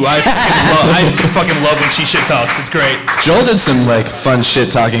Cotton, who I fucking love when she shit talks. It's great. Joel did some fun shit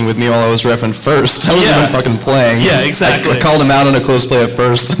talking with me while I was reffing first. I wasn't even fucking playing. Yeah, exactly. I called him out on a close play at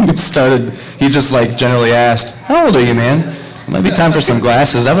first. He just generally asked, "How old are you, man?" Might be time for some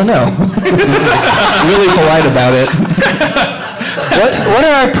glasses. I don't know. Really polite about it. What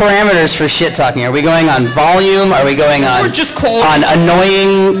are our parameters for shit talking? Are we going on volume? Are we going on on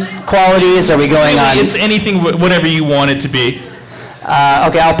annoying qualities? Are we going on? It's anything, whatever you want it to be.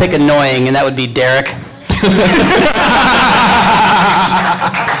 Okay, I'll pick annoying, and that would be Derek.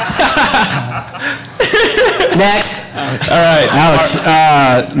 Next. All right, Alex.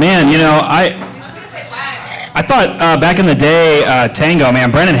 Man, I thought back in the day, Tango,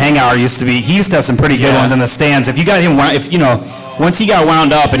 man, Brennan Hangour he used to have some pretty good ones in the stands. If you got him, once he got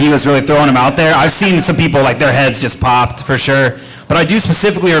wound up and he was really throwing them out there, I've seen some people their heads just popped for sure. But I do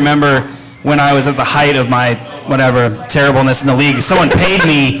specifically remember when I was at the height of my terribleness in the league, someone paid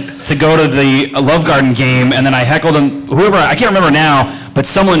me to go to the Love Garden game, and then I heckled him, whoever, I can't remember now, but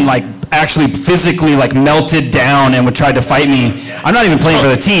someone actually physically melted down and would try to fight me. I'm not even playing for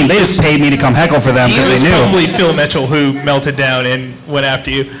the team. They just paid me to come heckle for them because they knew. It was probably Phil Mitchell who melted down and went after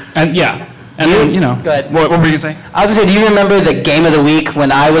you. And yeah. And then, Go ahead. What were you going to say? I was going to say, do you remember the game of the week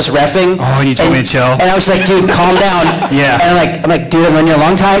when I was reffing? Oh, and you told me to chill. And I was like, dude, calm down. Yeah. And I'm like, dude, I've known you a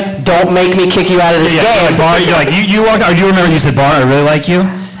long time. Don't make me kick you out of this game. Bar, you walked out, or do you remember you said, Bar, I really like you?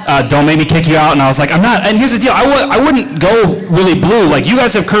 Don't make me kick you out. And I was like, I'm not. And here's the deal. I wouldn't go really blue. You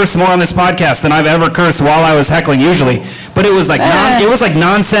guys have cursed more on this podcast than I've ever cursed while I was heckling usually. But it was it was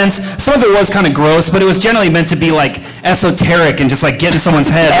nonsense. Some of it was kind of gross, but it was generally meant to be esoteric and just get in someone's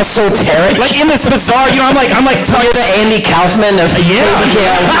head. Esoteric? In this bizarre, I'm talking to Andy Kaufman of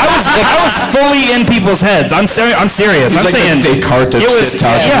I was fully in people's heads. I'm serious. I'm saying Descartes of shit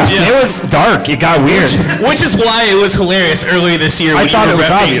talking. It was dark. It got weird. Which is why it was hilarious earlier this year when you were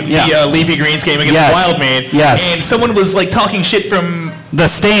repping the Leafy Greens game against Wildman. Yes. And someone was talking shit from the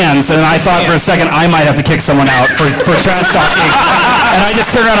stands, and I thought for a second I might have to kick someone out for trash talking. And I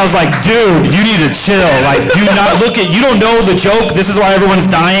just turned around and I was like, dude, you need to chill. Do not look at, you don't know the joke. This is why everyone's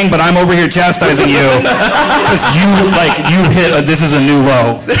dying, but I'm over here chastising you. Because you hit, this is a new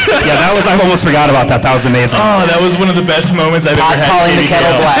low. Yeah, I almost forgot about that. That was amazing. Oh, that was one of the best moments I've ever had. Calling the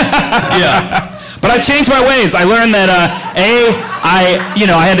kettle black. Yeah. But I've changed my ways. I learned that,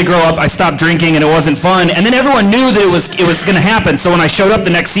 I had to grow up. I stopped drinking, and it wasn't fun. And then everyone knew that it was going to happen. So when I showed up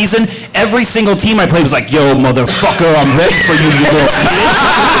the next season, every single team I played was like, yo, motherfucker, I'm ready for you, you little bitch.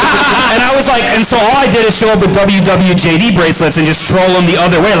 And I was like, and so all I did is show up with WWJD bracelets and just troll them the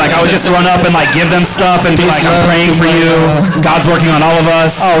other way. I would just run up and give them stuff and be like, I'm praying for you. God's working on all of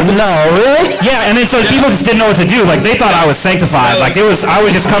us. Oh, no, really? Yeah, and then so people just didn't know what to do. They thought I was sanctified. I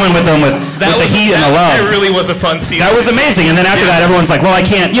was just coming with them with the heat and the love. That really was a fun scene. That was amazing. And then after that, everyone's like, well, I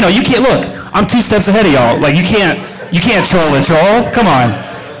can't, you can't, look, I'm 2 steps ahead of y'all. You can't troll and troll. Come on.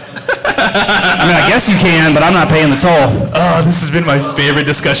 I mean, I guess you can, but I'm not paying the toll. Oh, this has been my favorite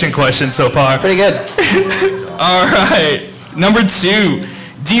discussion question so far. Pretty good. All right. Number 2.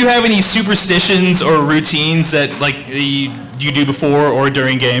 Do you have any superstitions or routines that you do before or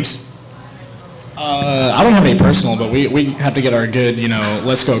during games? I don't have any personal, but we have to get our good,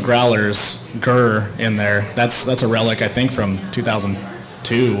 Let's Go Growlers Grr in there. That's a relic, I think, from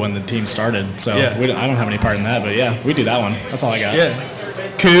 2002 when the team started. So I don't have any part in that, but yeah, we do that one. That's all I got. Yeah.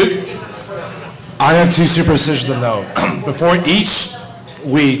 Coog? I have 2 superstitions to know. Before each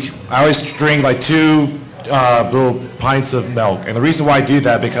week, I always drink 2 little pints of milk. And the reason why I do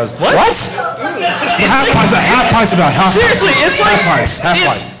that because What? half pints of milk. Seriously, it's like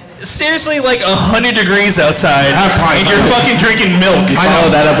seriously like 100 degrees outside, and you're fucking drinking milk. I know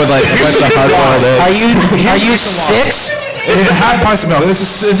that up with like a bunch of hard-boiled eggs. Are you 6? Half pints of milk. This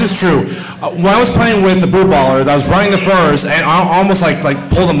is true. When I was playing with the Blue Ballers, I was running the first, and I almost like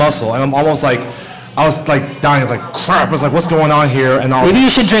pulled a muscle, and I'm almost like I was like dying. I was like crap. I was like, what's going on here? And Maybe you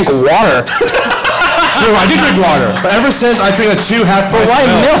should drink water. True, I do drink water, but ever since I drink 2 half pints why of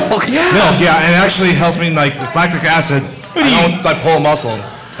milk? Milk, yeah, and it actually helps me like with lactic acid. I don't like pull a muscle.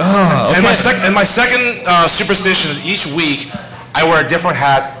 Oh, okay. And my second superstition is each week I wear a different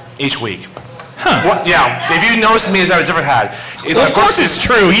hat each week. Huh. Yeah, if you notice me, is that a different hat? Well, of course it's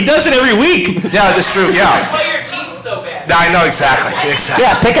true. He does it every week. Yeah, that's true. Yeah. That's why your team's so bad. I know exactly.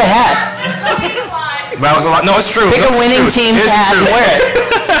 Yeah, pick a hat. Well, it was a lot. No, it's true. Pick a winning team's hat and wear it.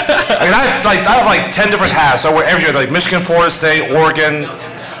 I mean, I have like 10 different hats. So I wear every year, like Michigan, Florida State, Oregon.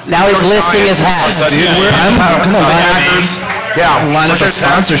 Now he's listing his hats. Dude, I'm gonna line up a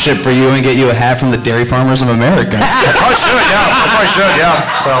sponsorship for you and get you a hat from the Dairy Farmers of America. I probably should. Yeah.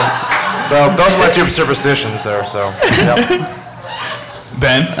 So those are my 2 superstitions there. So. Yep.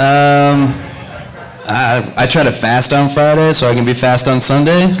 Ben. I try to fast on Friday so I can be fast on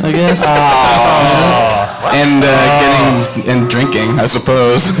Sunday, I guess. And drinking, I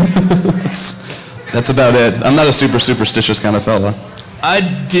suppose. That's about it. I'm not a super superstitious kind of fella. I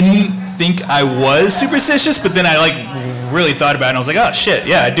didn't think I was superstitious, but then I like really thought about it and I was like, oh shit,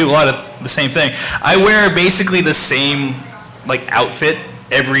 yeah, I do a lot of the same thing. I wear basically the same like outfit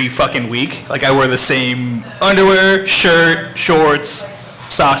every fucking week. Like I wear the same underwear, shirt, shorts,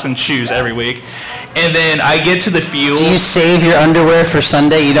 socks, and shoes every week. And then I get to the field. Do you save your underwear for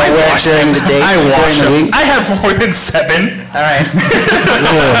Sunday? You don't wear it during the day? I wash during the them. week? I have more than 7. All right.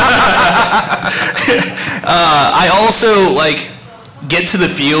 I also like get to the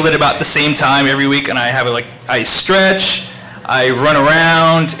field at about the same time every week, and I have I stretch, I run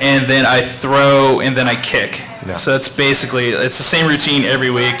around, and then I throw, and then I kick. Yeah. So it's the same routine every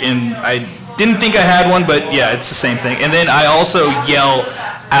week, and I didn't think I had one, but yeah, it's the same thing. And then I also yell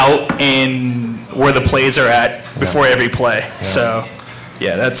out in where the plays are at before every play. Yeah. So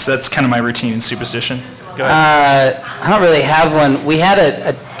yeah, that's kind of my routine and superstition. Go ahead. I don't really have one. We had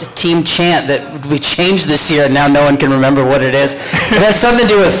a team chant that we changed this year, and now no one can remember what it is. It has something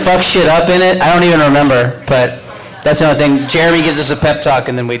to do with fuck shit up in it. I don't even remember, but that's the only thing. Jeremy gives us a pep talk,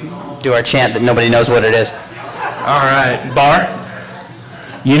 and then we do our chant that nobody knows what it is. All right. Bar?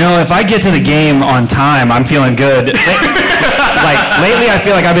 You know, if I get to the game on time, I'm feeling good. Like, lately I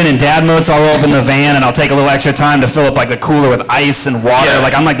feel like I've been in dad mode, so I'll roll up in the van and I'll take a little extra time to fill up like the cooler with ice and water. Yeah.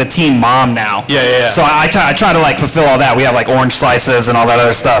 Like, I'm like the team mom now. Yeah. So I try to like fulfill all that. We have like orange slices and all that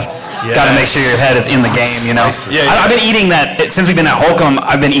other stuff. Yes. Got to make sure your head is in the game, you know? Yeah. I've been eating that, since we've been at Holcomb,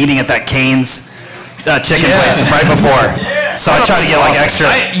 I've been eating at that Cane's chicken place right before. So I try to get like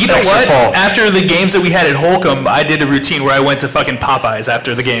extra. You know extra what? full. After the games that we had at Holcomb, I did a routine where I went to fucking Popeyes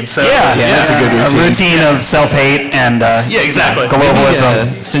after the game. So yeah, that's a good routine. A routine of self-hate and yeah, exactly.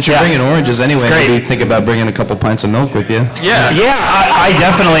 Globalism. Since you're bringing oranges anyway, maybe think about bringing a couple pints of milk with you. Yeah. I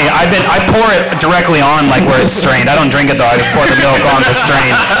definitely. I pour it directly on like where it's strained. I don't drink it though. I just pour the milk on the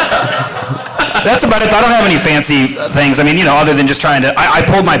strain. That's about it. I don't have any fancy things. I mean, you know, other than just trying to. I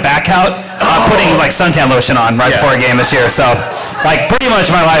pulled my back out, putting like suntan lotion on right before a game this year. So, like, pretty much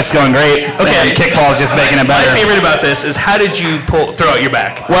my life's going great. Okay. And kickball's just making it better. My favorite about this is how did you throw out your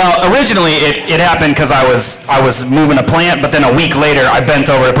back? Well, originally it happened because I was moving a plant, but then a week later I bent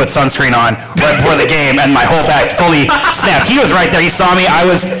over to put sunscreen on right before the game, and my whole back fully snapped. He was right there. He saw me. I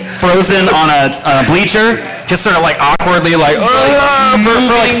was frozen on a bleacher, just sort of like awkwardly like for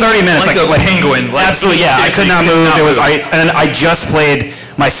like 30 minutes, like a penguin. Absolutely, yeah. I could not move. And I just played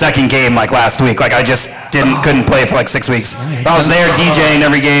my second game like last week. Like I just couldn't play for like 6 weeks. But I was there DJing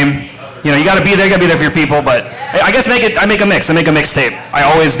every game. You know, you gotta be there for your people. But I guess I make a mix. I make a mixtape. I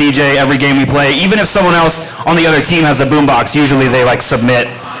always DJ every game we play. Even if someone else on the other team has a boombox, usually they like submit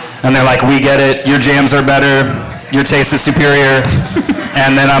and they're like, "We get it. Your jams are better. Your taste is superior."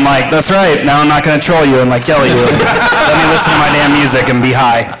 And then I'm like, "That's right. Now I'm not gonna troll you and like yell at you. Let me listen to my damn music and be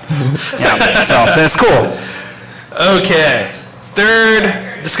high." Yeah. So that's cool. Okay. Third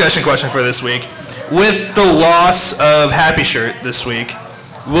discussion question for this week. With the loss of Happy Shirt this week,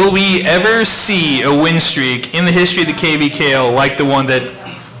 will we ever see a win streak in the history of the KVKL like the one that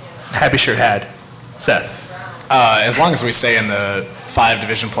Happy Shirt had? Seth? As long as we stay in the 5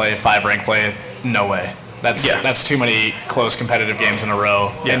 division play, 5 rank play, no way. That's too many close competitive games in a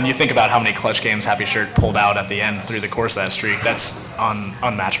row. Yeah. And you think about how many clutch games Happy Shirt pulled out at the end through the course of that streak. That's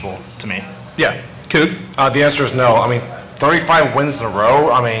unmatchable to me. Yeah. Coog? The answer is no. I mean, 35 wins in a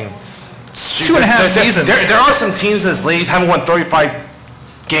row. I mean, 2.5 seasons. There are some teams in this league haven't won 35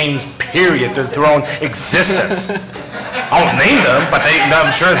 games, period, their own existence. I won't name them, but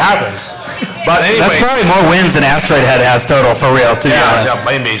I'm sure it happens. But anyway, That's probably more wins than Asteroid Head has total, for real, to be honest. Yeah,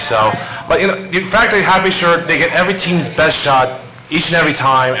 maybe so. But the fact that Happy Shirt, they get every team's best shot each and every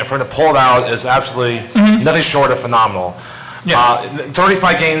time, and for them to pull it out is absolutely nothing short of phenomenal.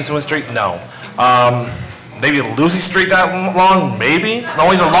 35 games win streak, no. Maybe a losing streak that long, maybe.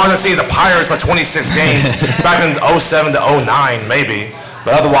 Only the longest I've seen the Pirates, like 26 games back in 07 to 09, maybe.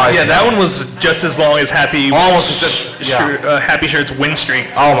 But otherwise, yeah, that one was just as long as Happy Shirt's win streak.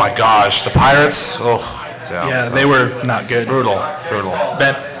 Oh my gosh, the Pirates. They were not good. Brutal.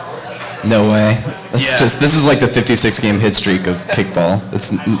 Ben? No way. This is like the 56-game hit streak of kickball.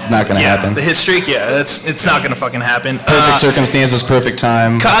 It's not going to happen. The hit streak, it's not going to fucking happen. Perfect circumstances, perfect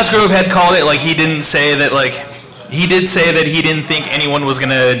time. Cosgrove had called it, he didn't say that, he did say that he didn't think anyone was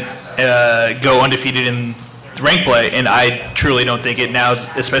going to go undefeated in rank play, and I truly don't think it now,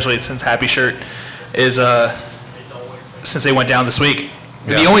 especially since Happy Shirt is, since they went down this week.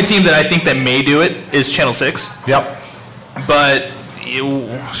 Yeah. The only team that I think that may do it is Channel 6. Yep. But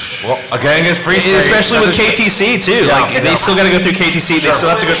again, against Free State, especially with KTC too. They still got to go through KTC. They still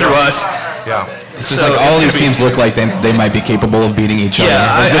have to go through us. Yeah. It's just all these teams look like they might be capable of beating each other.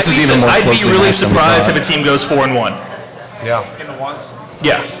 Yeah, This is even more I'd be closely really matched than we surprised if thought. a team goes 4-1. Yeah. In the ones?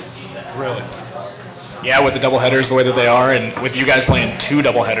 Yeah. Really? Yeah, with the doubleheaders the way that they are, and with you guys playing 2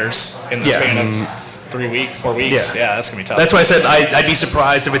 doubleheaders in the span of 3 weeks, 4 weeks. Yeah, that's gonna be tough. That's why I said I'd be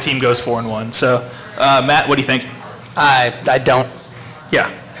surprised if a team goes 4-1. So, Matt, what do you think? I don't. Yeah.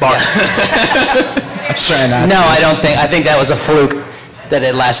 Bar. Try not No, to. I don't think. I think that was a fluke that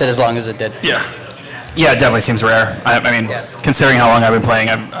it lasted as long as it did. Yeah. Yeah, it definitely seems rare. I mean, considering how long I've been playing,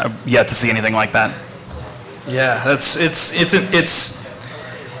 I've yet to see anything like that. Yeah,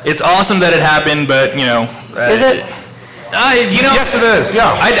 it's awesome that it happened, but Is it? Yes, it is.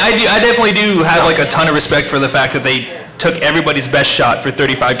 Yeah. I definitely do have a ton of respect for the fact that they took everybody's best shot for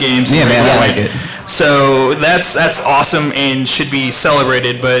 35 games. Yeah, man, I like it. So that's awesome and should be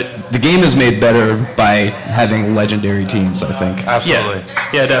celebrated. But The game is made better by having legendary teams, I think. Absolutely.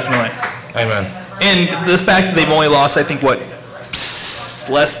 yeah, definitely. Amen. And the fact that they've only lost, I think,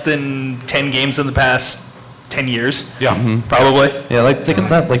 less than 10 games in the past 10 years. Yeah. Probably. Yeah, think of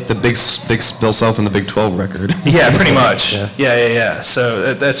that, the big Bill Self and the Big 12 record. Yeah, pretty much. Yeah.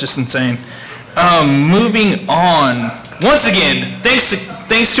 So that's just insane. Moving on. Once again,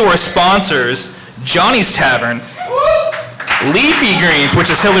 thanks to our sponsors, Johnny's Tavern, Leafy Greens, which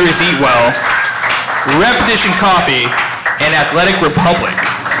is Hillary's Eat Well, Repetition Coffee, and Athletic Republic.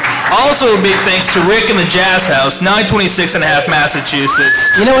 Also a big thanks to Rick and the Jazz House, 926 and a half Massachusetts.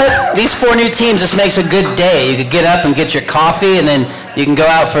 You know what? These 4 new teams, this makes a good day. You could get up and get your coffee, and then you can go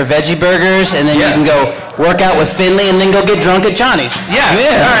out for veggie burgers, and then you can go work out with Finley, and then go get drunk at Johnny's. Yeah.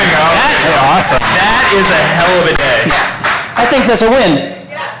 There you go. That's awesome. That is a hell of a day. I think that's a win.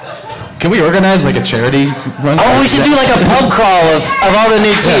 Can we organize a charity run? Oh, we should do a pub crawl of all the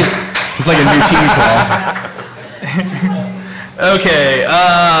new teams. It's like a new team crawl. Okay,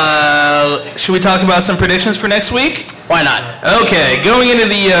 should we talk about some predictions for next week? Why not? Okay, going into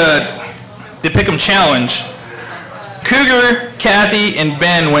the Pick'em Challenge, Cougar, Kathy, and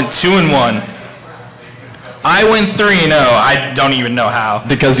Ben went 2-1. I went 3-0. I don't even know how.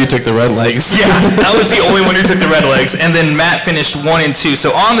 Because you took the red legs. Yeah, I was the only one who took the red legs, and then Matt finished 1-2.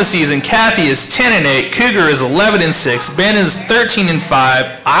 So on the season, Kathy is 10-8, Cougar is 11-6, Ben is 13-5,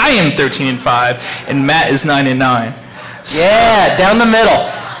 I am 13-5, and Matt is 9-9. Yeah, down the middle.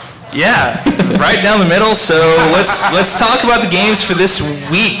 Yeah, right down the middle. So let's talk about the games for this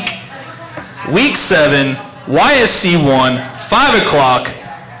week. Week 7, YSC 1, 5 o'clock,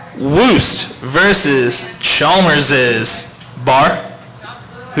 Woost versus Chalmers. Bar,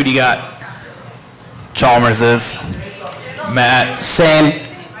 who do you got? Chalmers is. Matt.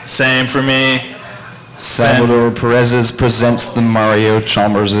 Same for me. Salvador Perez's presents the Mario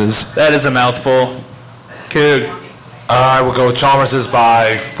Chalmerses. That is a mouthful. Coog. I will go with Chalmers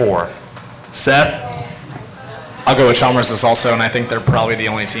by 4. Seth? I'll go with Chalmers also, and I think they're probably the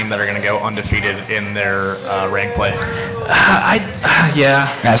only team that are going to go undefeated in their rank play.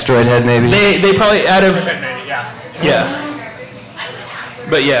 Yeah. Asteroid Head, maybe? They probably out of... Yeah.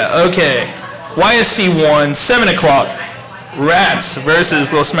 But yeah, okay. YSC 1, 7 o'clock. Rats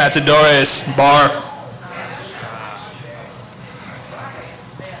versus Los Matadores. Bar.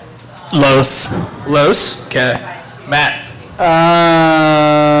 Los? Okay. Matt.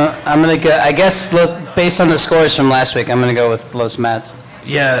 I'm gonna go. I guess based on the scores from last week, I'm gonna go with Los Mats.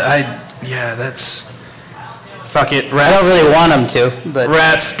 Yeah, Yeah, that's... Fuck it, I Rats. don't really want them to, but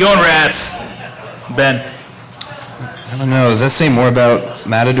Rats, going Rats. Ben. I don't know. Does that say more about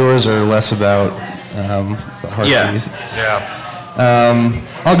Matadors or less about the Harpies? Yeah.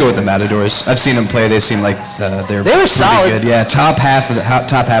 I'll go with the Matadors. I've seen them play. They seem like they were pretty solid. good. Yeah, top half of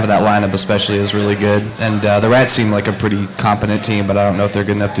that lineup especially is really good. And the Rats seem like a pretty competent team, but I don't know if they're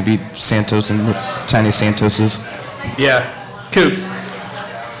good enough to beat Santos and the tiny Santoses. Yeah. Coop.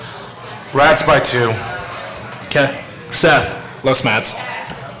 Rats by 2. Okay. Seth. Los Mats.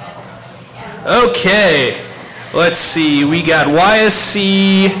 Okay. Let's see. We got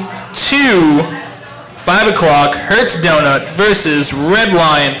YSC 2, 5 o'clock, Hertz Donut versus Red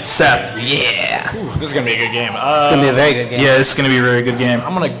Lion Seth. Yeah. This is going to be a good game. it's gonna be a very good game. Yeah, it's going to be a very good game.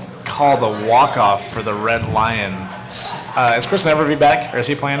 I'm going to call the walk-off for the Red Lions. Is Chris Neverby back, or is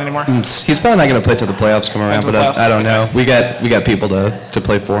he playing anymore? He's probably not going to play till the playoffs come around, Until but the I don't playoffs? know. We got people to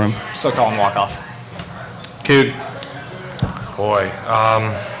play for him. Still calling walk-off. Coop. Boy.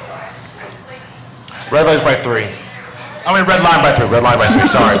 Red Lions by 3. Red Line by 3. Red Line by 3.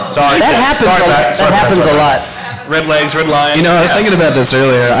 Sorry. That happens a lot. Red Legs, Red Lion. You know, I was thinking about this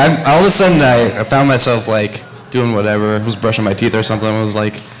earlier. All of a sudden, I found myself, like, doing whatever. I was brushing my teeth or something. I was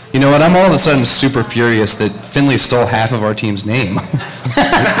like, you know what? I'm all of a sudden super furious that Finley stole half of our team's name. 2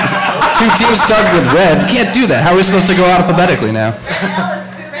 teams started with red. You can't do that. How are we supposed to go alphabetically now?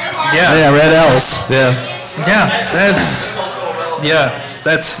 Yeah. Red L's. Yeah. Yeah,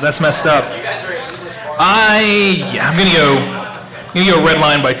 that's messed up. I'm gonna go Red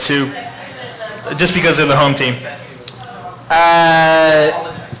Lion by 2, just because they're the home team.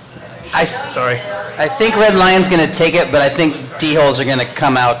 Sorry. I think Red Lion's going to take it, but I think D-holes are going to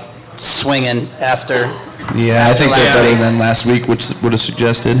come out swinging after. Yeah, I think they're better than last week, which would have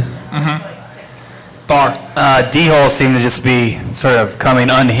suggested. Mm-hmm. Bar. D-hole seem to just be sort of coming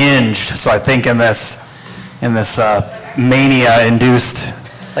unhinged. So I think in this mania-induced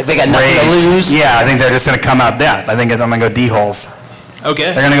like they got nothing to lose. Yeah, I think they're just going to come out that. I think I'm going to go D-holes.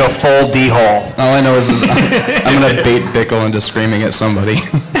 Okay. They're going to go full D-hole. All I know is I'm going to bait Bickle into screaming at somebody.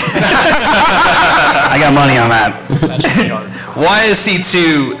 I got money on that. YSC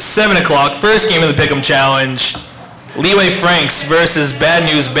 2, 7 o'clock, first game of the Pick'em Challenge. Leeway Franks versus Bad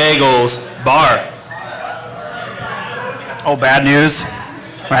News Bagels. Bar. Oh, bad news.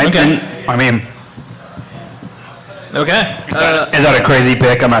 Right? Okay. Okay. Is that a crazy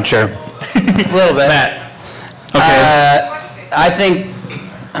pick? I'm not sure. A little bit. Matt. Okay. I think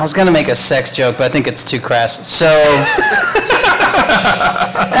I was gonna make a sex joke, but I think it's too crass. So,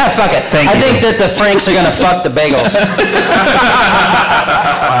 fuck it. I think that the Franks are gonna fuck the Bagels.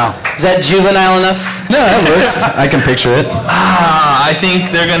 Wow. Is that juvenile enough? No, that works. I can picture it. I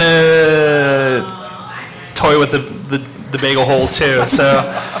think they're gonna toy with the bagel holes too. So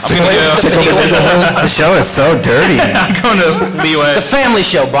I'm gonna go. The show is so dirty. I'm going to Leeway. It's a family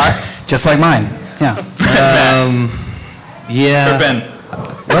show, Bar. Just like mine. Yeah. Yeah. Or Ben.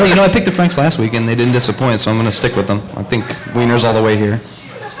 Well, I picked the Franks last week and they didn't disappoint, so I'm going to stick with them. I think Wiener's all the way here.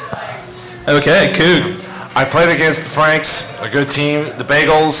 Okay, Coog. I played against the Franks, a good team. The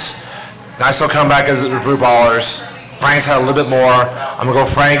Bagels, nice little comeback as the Brew Ballers. Franks had a little bit more. I'm going to go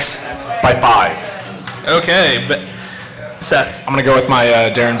Franks by 5. Okay, Seth. I'm going to go with my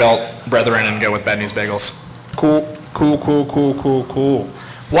Darren Belt brethren and go with Bad News Bagels. Cool.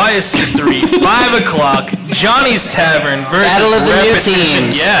 YSC 3, 5 o'clock, Johnny's Tavern versus Battle of the New Repetition.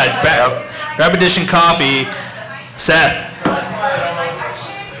 Teams. Yeah, Repetition Coffee. Seth.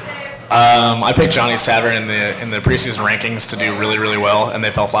 I picked Johnny's Tavern in the preseason rankings to do really, really well, and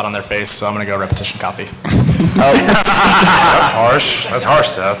they fell flat on their face, so I'm going to go Repetition Coffee. That's harsh. That's harsh,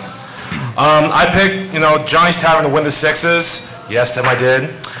 Seth. I picked, Johnny's Tavern to win the 6s. Yes, Tim, I did.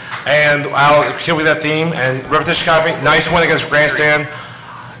 And I'll kill with that theme. And Repetition Coffee, nice win against Grandstand.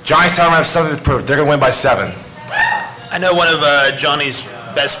 Johnny's Tavern have something to prove. They're going to win by 7. I know one of Johnny's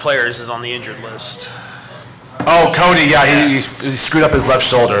best players is on the injured list. Oh, Cody, yeah, he screwed up his left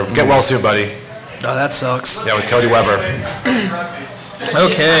shoulder. Get well soon, buddy. Oh, that sucks. Yeah, with Cody Weber.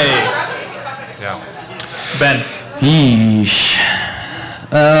 Okay. Yeah. Ben. Yeesh.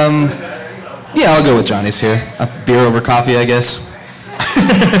 Yeah, I'll go with Johnny's here. Beer over coffee, I guess.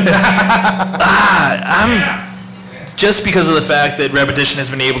 Just because of the fact that Repetition has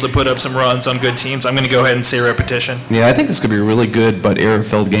been able to put up some runs on good teams, I'm going to go ahead and say Repetition. Yeah, I think this could be a really good but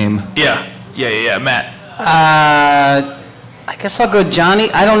error-filled game. Yeah. Matt. I guess I'll go Johnny.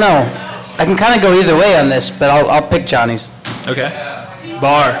 I don't know. I can kind of go either way on this, but I'll pick Johnny's. Okay.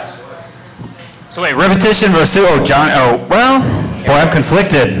 Bar. So wait, Repetition versus John. Oh, well, boy, I'm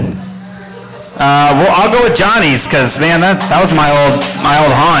conflicted. Well, I'll go with Johnny's because, man, that was my old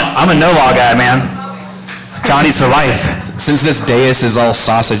haunt. I'm a no-law guy, man. Johnny's for life. Since this dais is all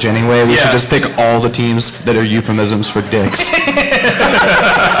sausage anyway, we should just pick all the teams that are euphemisms for dicks.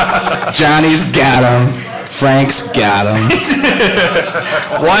 Johnny's got him. Frank's got him.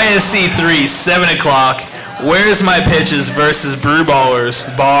 YSC 3, 7 o'clock. Where's My Pitches versus Brew Ballers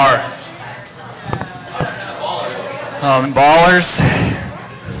Bar. Ballers.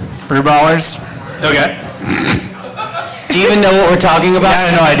 Brew Ballers. Okay. Do you even know what we're talking about? I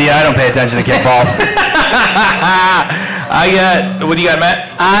have no idea. I don't pay attention to kickball. What do you got,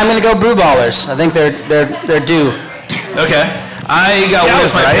 Matt? I'm gonna go Brew Ballers. I think they're due. Okay. I got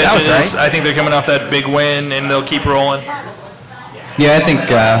Where's My Pitches. Right. I think they're coming off that big win, and they'll keep rolling. Yeah, I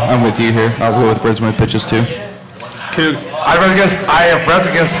think I'm with you here. I'll go with Where's My Pitches too. Cool. I have read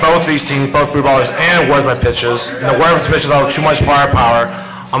against both these teams, both Brew Ballers and Where's My Pitches. The Where's My Pitches have too much firepower.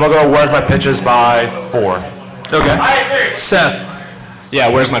 I'm gonna go Where's My Pitches by 4. Okay. Seth. Yeah,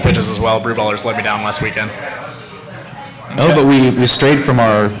 Where's My Pitches as well. Brew Ballers let me down last weekend. Oh, but we strayed from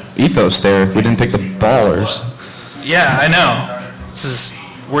our ethos there. We didn't pick the Ballers. Yeah, I know.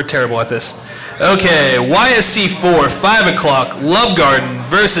 We're terrible at this. Okay, YSC 4, 5 o'clock, Love Garden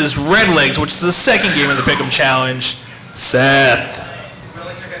versus Red Legs, which is the second game of the Pick'em Challenge. Seth.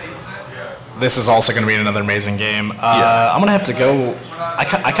 This is also going to be another amazing game. I'm going to have to go.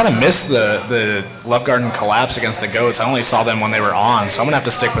 I kind of missed the Love Garden collapse against the Goats. I only saw them when they were on, so I'm going to have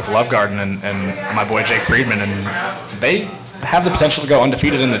to stick with Love Garden and my boy Jake Friedman. And they have the potential to go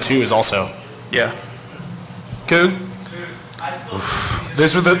undefeated in the twos also. Yeah. Cool.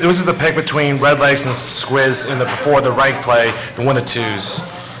 This was the pick between Red Legs and Squiz before the rank play to win the twos.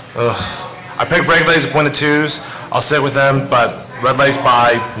 Ugh. I picked Red Legs to win the twos. I'll sit with them, but Red Legs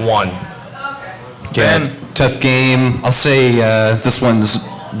by 1. Yeah, tough game. I'll say this one's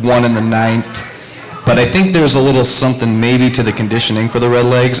 1 in the 9th. But I think there's a little something maybe to the conditioning for the Red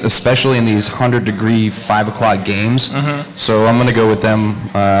Legs, especially in these 100-degree 5 o'clock games. Mm-hmm. So I'm going to go with them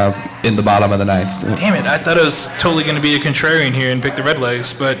in the bottom of the 9th. Damn it, I thought I was totally going to be a contrarian here and pick the Red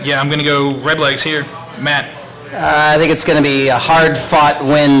Legs. But yeah, I'm going to go Red Legs here. Matt. I think it's going to be a hard-fought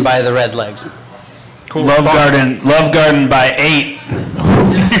win by the Red Legs. Cool. Love Garden by 8.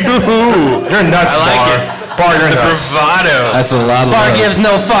 You're nuts, I like it. Bar, you're the nuts. bravado. That's a lot of Bar love. gives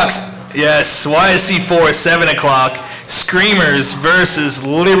no fucks. Yes, YSC 4, 7 o'clock, Screamers versus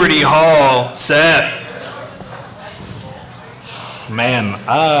Liberty Hall. Seth. Man,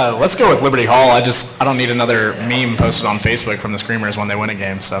 let's go with Liberty Hall. I don't need another meme posted on Facebook from the Screamers when they win a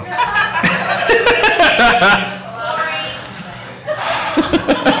game, so.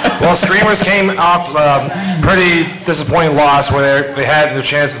 Well, Screamers came off a pretty disappointing loss where they had the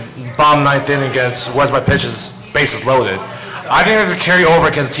chance to bomb 9th inning against Where's My Pitches, bases loaded. I think they have to carry over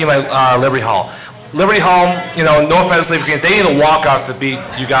against a team like Liberty Hall. Liberty Hall, no offense, they need a walk-off to beat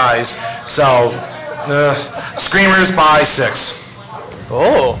you guys. So, Screamers by 6.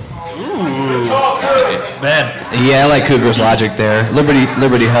 Oh. Ooh. Man. Yeah, I like Cougar's logic there.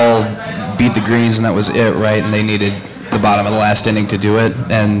 Liberty Hall beat the Greens, and that was it, right? And they needed the bottom of the last inning to do it.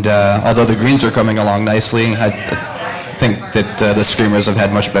 And although the Greens are coming along nicely, I think that the Screamers have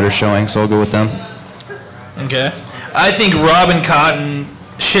had much better showing, so I'll go with them. Okay. I think Robin Cotton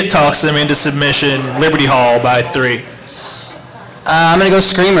shit talks them into submission. Liberty Hall by 3. I'm going to go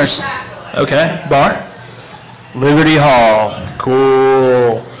Screamers. Okay. Bar? Liberty Hall.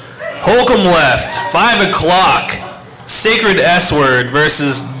 Cool. Holcomb left. 5 o'clock. Sacred S-Word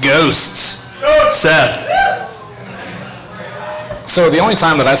versus Ghosts. Seth. So the only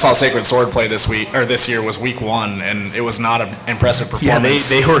time that I saw Sacred Sword play this year was week 1, and it was not an impressive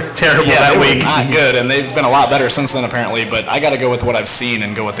performance. Yeah, they were terrible that they week. Were not good, and they've been a lot better since then apparently. But I got to go with what I've seen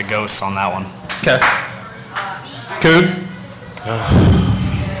and go with the Ghosts on that one. Okay. Coog.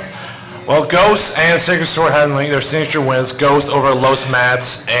 Well, Ghosts and Sacred Sword had their signature wins. Ghost over Los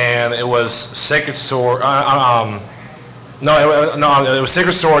Mats, and it was Sacred Sword. It was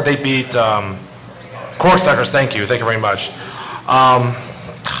Sacred Sword. They beat Corksuckers. Thank you very much.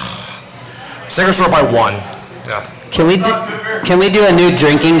 Sacred Sword by 1. Yeah. Can we do a new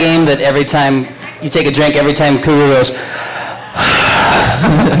drinking game that every time you take a drink, every time Cougar goes,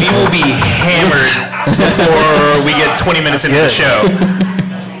 we will be hammered before we get 20 minutes into the show.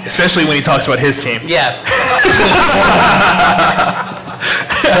 Especially when he talks about his team. Yeah.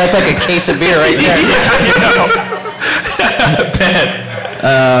 That's like a case of beer right there.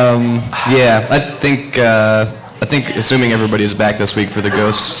 Yeah, I think assuming everybody's back this week for the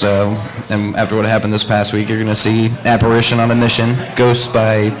Ghosts, and after what happened this past week, you're going to see Apparition on a mission. Ghosts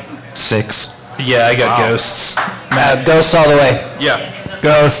by 6. Yeah, I got Ghosts. Ghosts all the way. Yeah.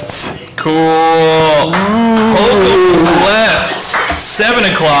 Ghosts. Cool. Holcomb left. 7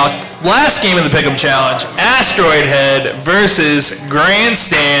 o'clock. Last game of the Pick'em Challenge. Asteroid Head versus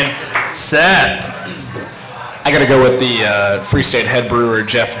Grandstand. Seth. I got to go with the Free State head brewer,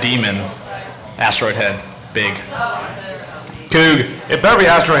 Jeff Demon. Asteroid Head. Big. Coog. It better be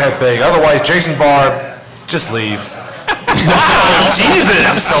Asteroid Head big. Otherwise, Jason Barr, just leave. Wow,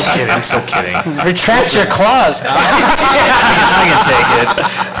 Jesus. I'm so kidding. Retract your claws. I can take it.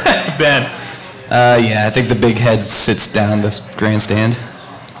 Ben. Yeah, I think the big head sits down the grandstand.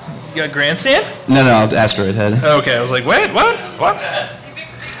 You got Grandstand? No, Asteroid Head. Okay, I was like, wait, what?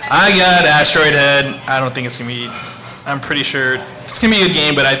 I got Asteroid Head. I don't think it's going to be, I'm pretty sure it's going to be a good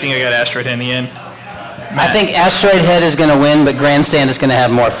game, but I think I got Asteroid Head in the end. I think Asteroid Head is going to win, but Grandstand is going to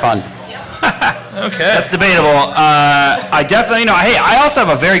have more fun. Okay. That's debatable. I definitely, hey, I also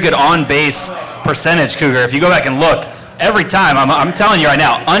have a very good on-base percentage, Cougar. If you go back and look, every time, I'm telling you right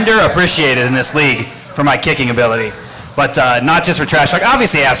now, underappreciated in this league for my kicking ability. But not just for trash talk.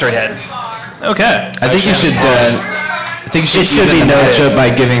 Obviously, Asteroid Head. Okay. I think you should. I think you should even the matchup by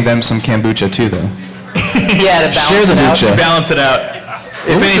giving them some kombucha too, though. Yeah, to balance Share the it out. bucha. Balance it out.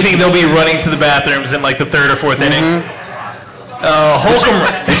 If anything, they'll be running to the bathrooms in like the 3rd or 4th inning. Holcomb.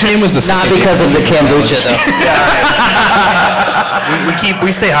 Which game was the Not because of the kombucha, though.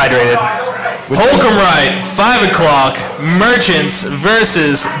 We stay hydrated. Holcomb Right, 5 o'clock. Merchants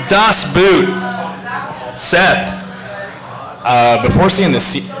versus Das Boot. Seth. Before seeing the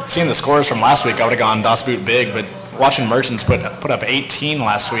scores from last week, I would have gone Das Boot big, but watching Merchants put up 18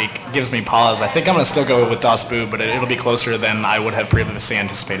 last week gives me pause. I think I'm going to still go with Das Boot, but it'll be closer than I would have previously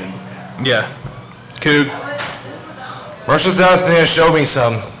anticipated. Yeah. Coog. Merchants does need to show me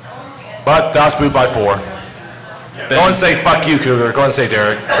some, but Das Boot by 4. Go and say fuck you, Cougar. Go and say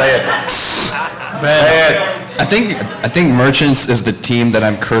Derek. Say it. Say it. I think Merchants is the team that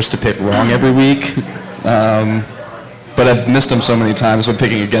I'm cursed to pick wrong every week. But I've missed them so many times when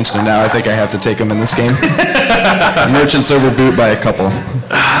picking against them now. I think I have to take them in this game. Merchants over Boot by a couple.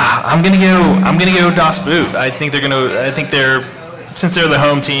 I'm gonna go Das Boot. I think they're since they're the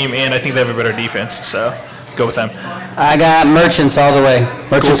home team, and I think they have a better defense. So go with them. I got Merchants all the way.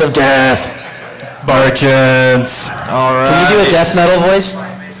 Merchants of Death. Merchants. All right. Can you do a death metal voice?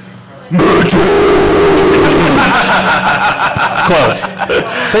 Close.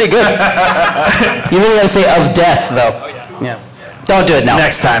 Pretty good. You really gotta say of death, though. Yeah. Don't do it now.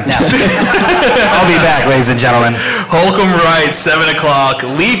 Next time. No. I'll be back, ladies and gentlemen. Holcomb Right, 7 o'clock.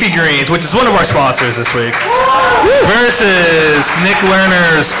 Leafy Greens, which is one of our sponsors this week, versus Nick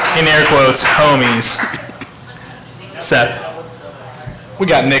Lerner's, in air quotes, homies. Seth. We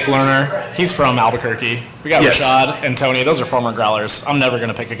got Nick Lerner. He's from Albuquerque. We got Rashad and Tony. Those are former growlers. I'm never going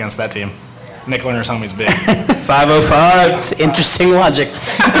to pick against that team. Nick Lerner's homie's big. 505. It's interesting logic.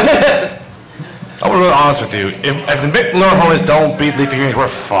 I will be really honest with you. If the Nick Lerner homies don't beat Leafy Greens, we're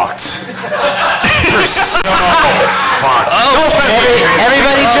fucked. We're so fucked.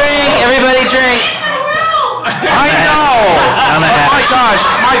 Everybody drink. Everybody drink. I know. My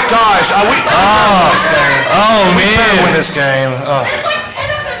gosh. We better win this game.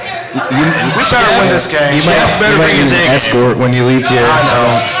 We better win this game. You might need an escort when you leave here. I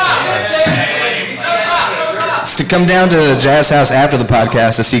know. It's to come down to Jazz House after the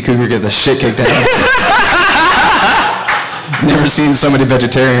podcast to see Cougar get the shit kicked out of him. Never seen so many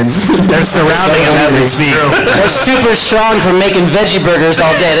vegetarians. They're surrounding him as we speak. They're super strong for making veggie burgers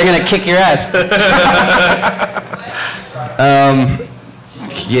all day. They're gonna kick your ass.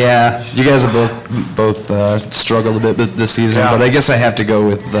 Yeah, you guys have both struggled a bit this season, but I guess I have to go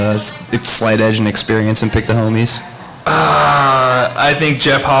with slight edge and experience and pick the homies. I think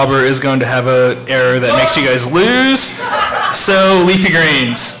Jeff Hauber is going to have an error that makes you guys lose. So, Leafy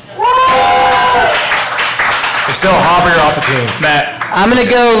Greens. You're still Hauber off the team. Matt. I'm going to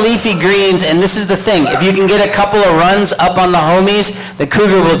go Leafy Greens, and this is the thing. If you can get a couple of runs up on the homies, the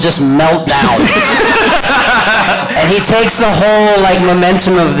Cougar will just melt down. And he takes the whole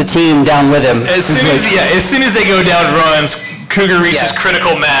momentum of the team down with him. As soon as they go down runs, Cougar reaches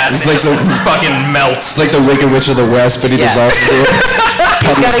critical mass and just fucking melts. It's like the Wicked Witch of the West, but he dissolves it.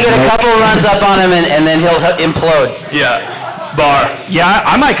 He's got to get a couple runs up on him, and then he'll implode. Yeah. Bar. Yeah,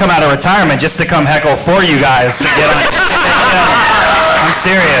 I might come out of retirement just to come heckle for you guys to get on. I'm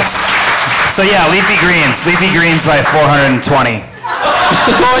serious. So yeah, Leafy Greens by 420. 420.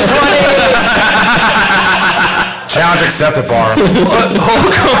 Challenge accepted, Bar.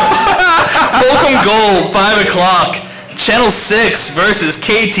 Holcomb Gold, 5 o'clock. Channel 6 versus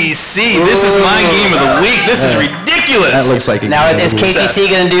KTC. This is my game of the week. This is ridiculous. That looks like Now, is KTC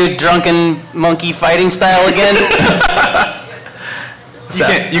going to do drunken monkey fighting style again?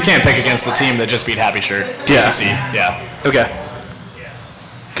 You can't pick against the team that just beat Happy Shirt. KTC. Yeah. Okay.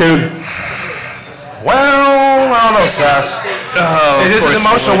 Coog. Well, I don't know, Seth. It is an course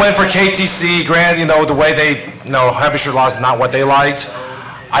emotional you would. win for KTC. Granted, the way they, Happy Shirt lost is not what they liked.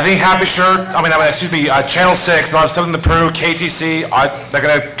 I think Channel 6, they'll have something to prove. KTC, they're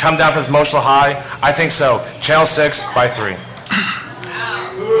going to come down from this emotional high. I think so. Channel 6 by 3.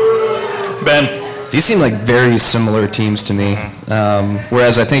 Ben. These seem like very similar teams to me.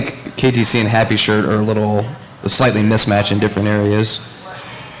 Whereas I think KTC and Happy Shirt are a slightly mismatched in different areas.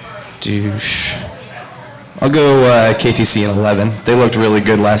 I'll go KTC in 11. They looked really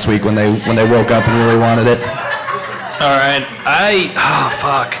good last week when they woke up and really wanted it. All right.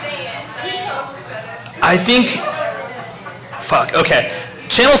 Okay.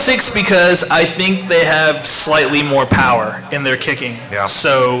 Channel 6 because I think they have slightly more power in their kicking. Yeah.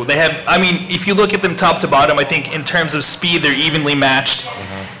 So they have, if you look at them top to bottom, I think in terms of speed, they're evenly matched.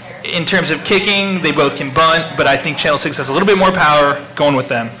 In terms of kicking, they both can bunt, but I think Channel 6 has a little bit more power. Going with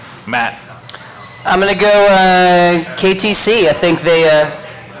them. Matt. I'm going to go KTC. I think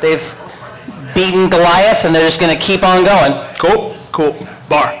they've beaten Goliath, and they're just going to keep on going. Cool.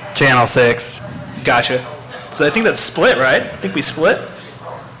 Bar. Channel 6. Gotcha. So I think that's split, right? I think we split.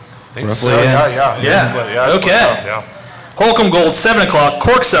 I think so. Yeah. Okay. Yeah. Holcomb Gold, 7 o'clock.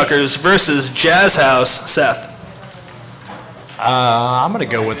 Corksuckers versus Jazz House. Seth. I'm going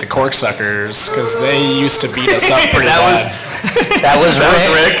to go with the Corksuckers because they used to beat us up pretty bad. That was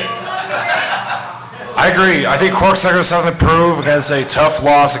Rick. I agree. I think Corksuckers have something to prove against a tough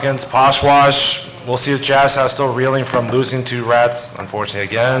loss against Poshwash. We'll see if Jazz House still reeling from losing to Rats, unfortunately,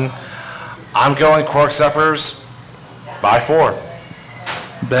 again. I'm going Corksuckers by 4.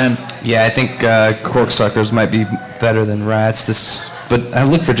 Ben. Yeah, I think Corksuckers might be better than Rats. But I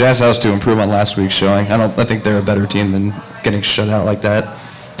look for Jazz House to improve on last week's showing. I think they're a better team than getting shut out like that.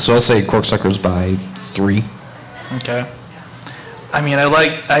 So I'll say Corksuckers by 3. Okay.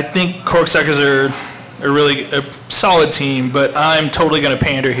 I think Corksuckers are really a solid team, but I'm totally going to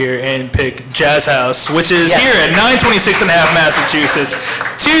pander here and pick Jazz House, which is here at 926 and a half Massachusetts.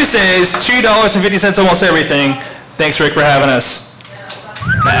 Tuesdays, $2.50 almost everything. Thanks, Rick, for having us.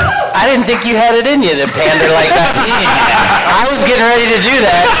 Matt. I didn't think you had it in you to pander like that. I was getting ready to do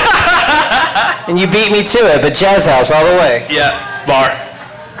that, and you beat me to it, but Jazz House all the way. Yeah, Bar.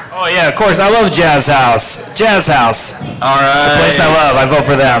 Oh, yeah, of course. I love Jazz House. Jazz House. All right. The place I love. I vote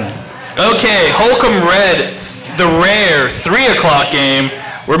for them. Okay, Holcomb Red, the rare 3 o'clock game.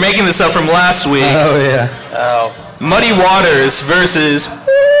 We're making this up from last week. Oh, yeah. Muddy Waters versus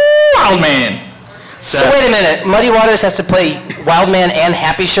Wildman. So wait a minute. Muddy Waters has to play Wildman and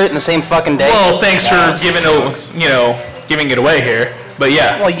Happy Shirt in the same fucking day? Well, thanks for giving it away here. But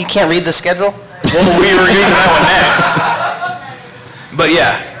yeah. Well, you can't read the schedule? Well, we were doing that one next. But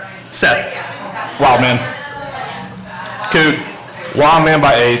yeah. Seth. Wildman. Coog. Wildman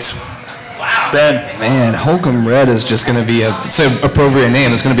by 8. Ben. Man, Holcomb Red is just going to be it's an appropriate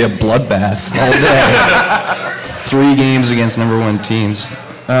name. It's going to be a bloodbath all day. 3 games against number 1 teams.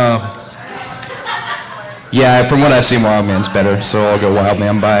 Yeah, from what I've seen, Wildman's better, so I'll go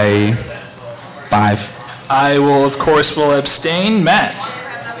Wildman by 5. I will, of course, abstain. Matt.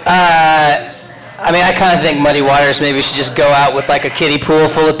 I kind of think Muddy Waters maybe should just go out with like a kiddie pool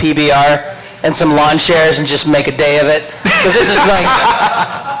full of PBR and some lawn chairs and just make a day of it. Because this is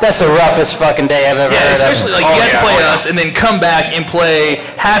that's the roughest fucking day I've ever heard of. Especially you have to play us and then come back and play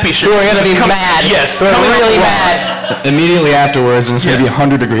Happy Shirt. We're going to be mad. Yes. We're really mad. Immediately afterwards, and it's going to be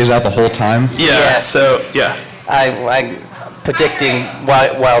 100 degrees out the whole time. Yeah. So, yeah. I'm predicting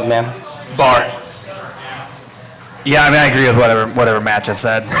Wildman. Bar. Yeah, I agree with whatever Matt just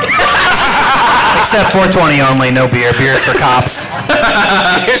said. Except 420 only, no beer. Beer's for cops.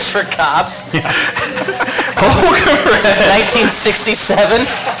 Beer's for cops? Yeah. This is 1967?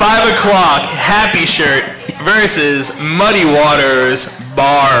 5 o'clock, Happy Shirt versus Muddy Waters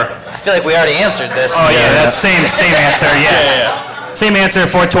Bar. I feel like we already answered this. Oh, yeah, that's same answer, yeah. Same answer,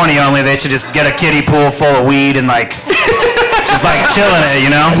 420 only. They should just get a kiddie pool full of weed and just chilling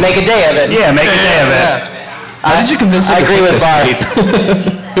it, Make a day of it. Yeah, make a day of it. How did you convince them I to agree pick with this Bar.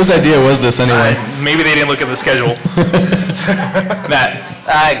 Whose idea was this anyway? Maybe they didn't look at the schedule. Matt.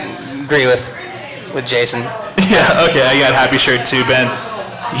 I agree with Jason. Yeah, okay, I got Happy Shirt too, Ben.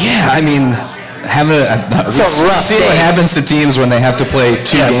 Yeah, see what happens to teams when they have to play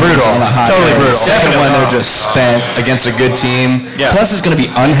 2 games on a hot Totally day. brutal. Second one, they're just spent against a good team. Yeah. Plus, it's going to be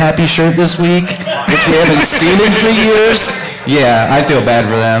Unhappy Shirt this week, which we haven't seen in 3 years. Yeah, I feel bad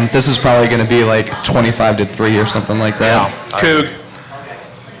for them. This is probably going to be 25-3 or something like that. Coog.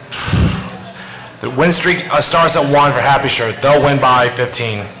 The win streak starts at 1 for Happy Shirt. They'll win by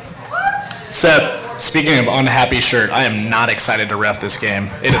 15. Seth. Speaking of unhappy shirt, I am not excited to ref this game.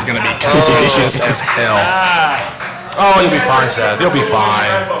 It is going to be contentious as hell. Oh, you'll be fine, Seth. You'll be fine.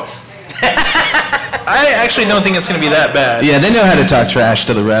 I actually don't think it's going to be that bad. Yeah, they know how to talk trash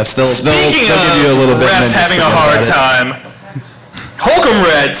to the refs. They'll give you a little bit. Refs having a hard time. Holcomb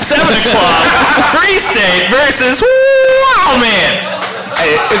Red, 7 o'clock. Free State versus Wildman.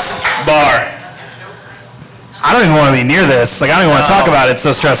 Hey, it's Bar. I don't even want to be near this. Like, I don't even want to talk about it. It's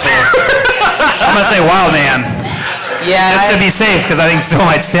so stressful. I'm going to say Wild Man. Yeah. Just to be safe, because I think Phil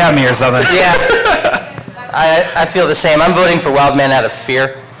might stab me or something. Yeah. I feel the same. I'm voting for Wild Man out of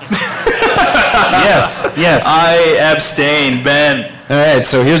fear. Yes. I abstain, Ben. All right,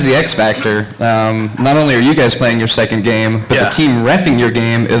 so here's the X factor. Not only are you guys playing your second game, but the team reffing your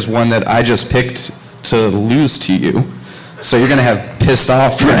game is one that I just picked to lose to you. So you're going to have pissed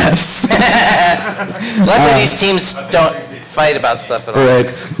off refs. Luckily, these teams don't fight about stuff at all. Right.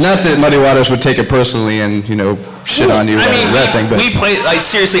 Not that Muddy Waters would take it personally and, shit on you while you're reffing, but... we played,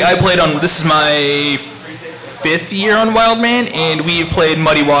 seriously, I played on, this is my 5th year on Wildman, and we've played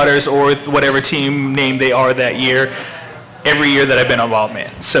Muddy Waters or whatever team name they are that year, every year that I've been on Wildman.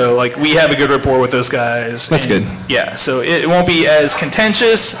 So, we have a good rapport with those guys. That's good. Yeah, so it won't be as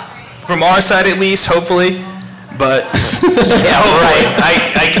contentious, from our side at least, hopefully. But, right.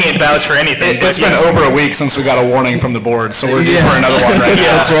 I can't vouch for anything. It's been over a week since we got a warning from the board, so we're due for another one right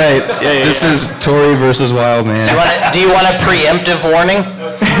now. That's right. This is Tory versus Wildman. Do you want a preemptive warning?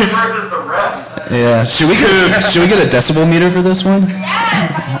 versus the refs. Yeah. Should we get a decibel meter for this one?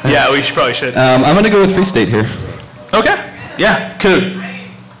 Yeah, we probably should. I'm going to go with Free State here. Okay. Yeah, cool.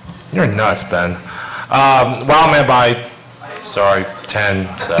 You're nuts, Ben. Wildman by,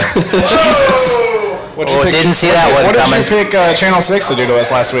 10. So. Jesus. Didn't see that one coming. What did you pick Channel 6 to do to us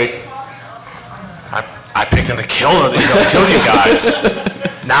last week? I picked them to kill you guys.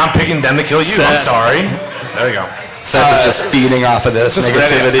 Now I'm picking them to kill you. I'm sorry. There you go. Seth is just feeding off of this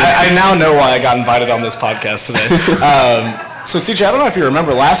negativity. I now know why I got invited on this podcast today. So, CJ, I don't know if you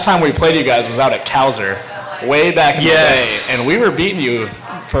remember, last time we played you guys was out at Cowser, way back in the day, and we were beating you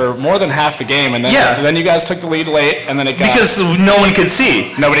for more than half the game, and then you guys took the lead late, and then it got... Because no one could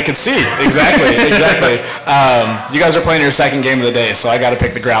see. Nobody could see, exactly. You guys are playing your second game of the day, so I got to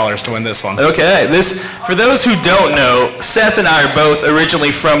pick the Growlers to win this one. Okay, for those who don't know, Seth and I are both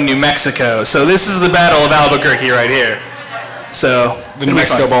originally from New Mexico, so this is the Battle of Albuquerque right here. So the New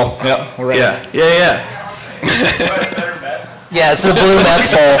Mexico Bowl. Yep, we're ready. Yeah. Yeah, it's the Blue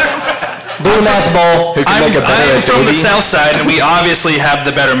Meth Bowl. Blue Meth Bowl. Who can make a better I'm from the south side, and we obviously have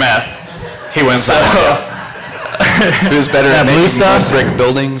the better meth. He wins that one. Who's better at blue making stuff? brick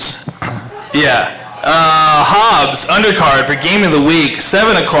buildings? Yeah. Hobbs, undercard for game of the week,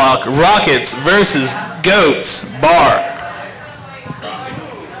 7 o'clock, Rockets versus Goats, Bar.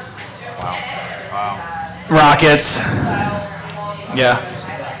 Rockets. Yeah.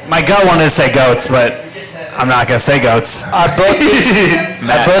 My gut wanted to say Goats, but I'm not going to say Goats. Are both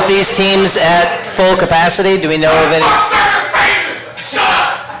these teams at full capacity? Do we know of any?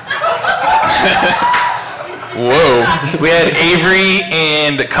 Whoa. We had Avery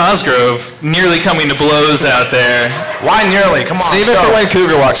and Cosgrove nearly coming to blows out there. Why nearly? Come on. Save it for when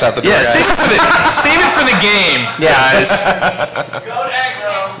Cougar walks out the door. Yeah, save it for the game, guys.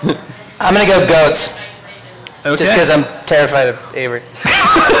 I'm going to go Goats. Okay. Just because I'm terrified of Avery.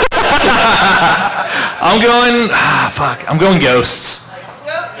 I'm going Ghosts.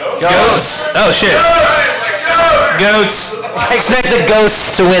 Goats. Oh, shit. Goats. I expect the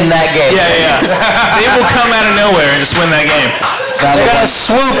Ghosts to win that game. Yeah. They will come out of nowhere and just win that game. They're going to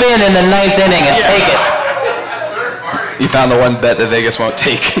swoop in the 9th inning and take it. You found the one bet that Vegas won't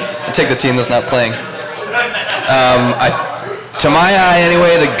take. Take the team that's not playing. To my eye,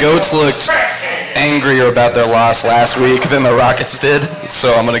 anyway, the Goats looked angrier about their loss last week than the Rockets did,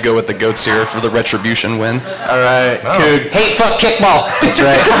 so I'm going to go with the Goats here for the retribution win. All right. Hate fuck kickball. That's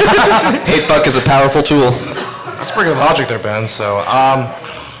right. Hate fuck is a powerful tool. That's pretty good logic there, Ben. So,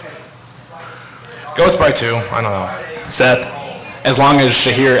 Goats by 2. I don't know. Seth. As long as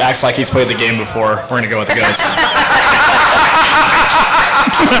Shahir acts like he's played the game before, we're going to go with the Goats.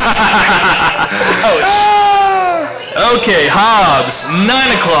 Okay, Hobbs, 9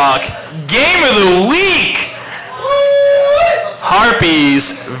 o'clock, game of the week.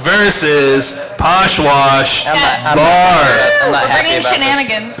 Harpies versus Poshwash Bar. I'm not We're happy bringing about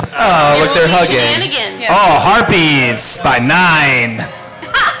shenanigans. Oh, look, they're hugging. Shenanigans. Oh, Harpies by 9.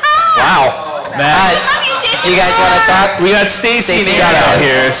 Wow. Matt, Do you guys want to talk? we got Stacy and Stacey Aaron and out Aaron.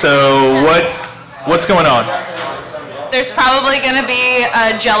 here, so what's going on? There's probably going to be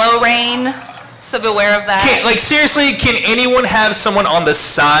a Jello rain So beware of that. Seriously, can anyone have someone on the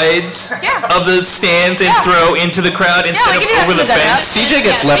sides of the stands and throw into the crowd instead of over the fence? CJ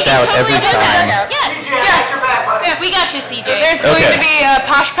gets left out every time. Yes. We got you, CJ. There's going to be a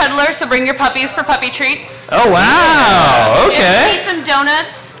Posh Peddler, so bring your puppies for puppy treats. Oh, wow. Okay. Maybe some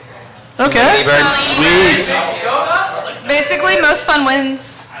donuts. Okay. Sweet. Basically, most fun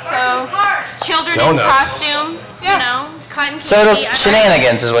wins. So children in costumes, you know, cotton candy. Sort of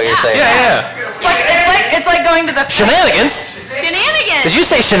shenanigans is what you're saying. Yeah. It's like going to the Shenanigans? Shenanigans. Did you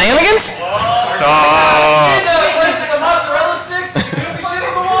say shenanigans?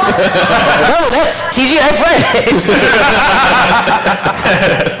 No, that's TGI Fridays.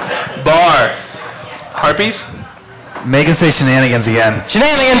 Bar. Harpies? Make us say shenanigans again.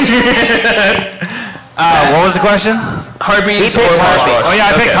 Shenanigans. What was the question? Harpies He picked or Harpies. Posh? Oh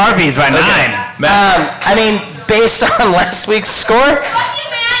yeah, I picked Harpies by 9. I mean, based on last week's score,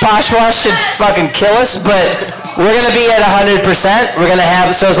 Poshwash should fucking kill us, but we're going to be at 100%. We're going to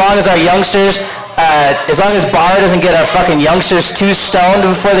have, so as long as our youngsters, as long as Bar doesn't get our fucking youngsters too stoned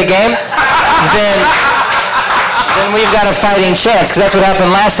before the game, then we've got a fighting chance, because that's what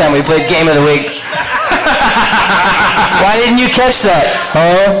happened last time we played Game of the Week. Why didn't you catch that?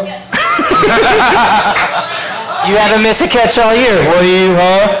 Huh? You haven't missed a catch all year. What are you,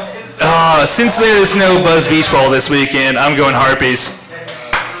 huh? Since there is no Buzz Beach Bowl this weekend, I'm going Harpies.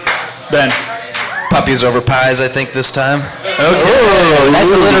 Ben. Puppies over pies, I think, this time. Okay. Ooh, nice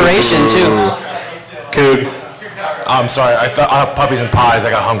alliteration, too. Coog. I'm sorry. I thought puppies and pies.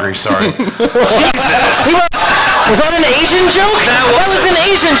 I got hungry. Sorry. Jesus. Was that an Asian joke? That was an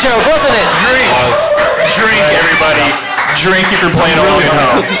Asian joke, wasn't it? Drink, everybody. Drink if you're playing along at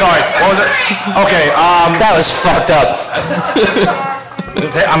home. Sorry. What was it? Okay. That was fucked up.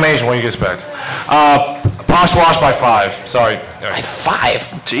 I'm Asian. What do you expect? Poshwash by 5. Sorry. By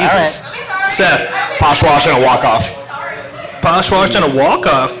 5? Jesus. Right. Seth. Poshwash and a walk-off. Poshwash and a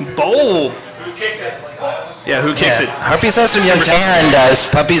walk-off. Bold. Who kicks it? Yeah, who kicks it? Harpies have some young talent. Aaron does.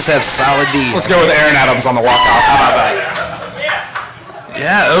 Puppies have solid D's. Let's go with Aaron Adams on the walk-off. How about that?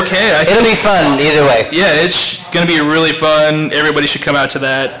 Yeah, okay. It'll be fun either way. Yeah, it's going to be really fun. Everybody should come out to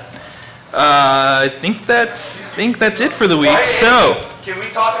that. I think that's it for the week. So, Can we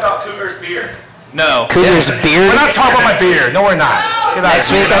talk about Cougar's beard? no. Cougar's beard? We're not talking about my beard. No, we're not. Next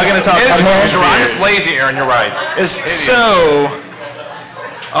week, We're not going to talk about I'm just lazy, Aaron. You're right. So,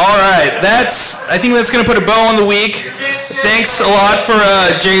 all right, I think that's going to put a bow on the week. Thanks a lot for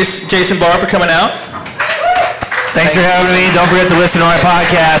Jason Barr for coming out. Thanks for having me. Don't forget to listen to my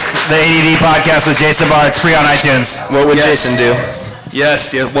podcast, the ADD Podcast with Jason Barr. It's free on iTunes. What would Jason do?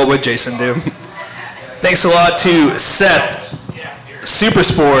 Yes, what would Jason do? Thanks a lot to Seth,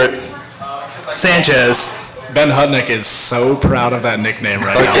 Supersport, Sanchez. Ben Hudnick is so proud of that nickname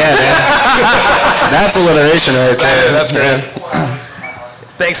right now. Yeah, man. That's alliteration right there. That's great.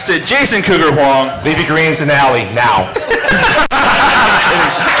 Thanks to Jason Cougar Huang. Leafy Greens in the alley now.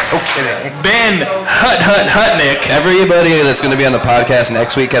 So kidding. Ben Hutnick. Everybody that's going to be on the podcast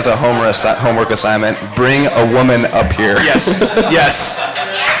next week has a homework assignment. Bring a woman up here. Yes, yes.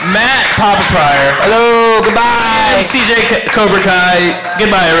 Matt Papa Pryor. Hello, goodbye. And CJ Cobra Kai.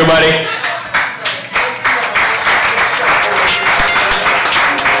 Goodbye, everybody.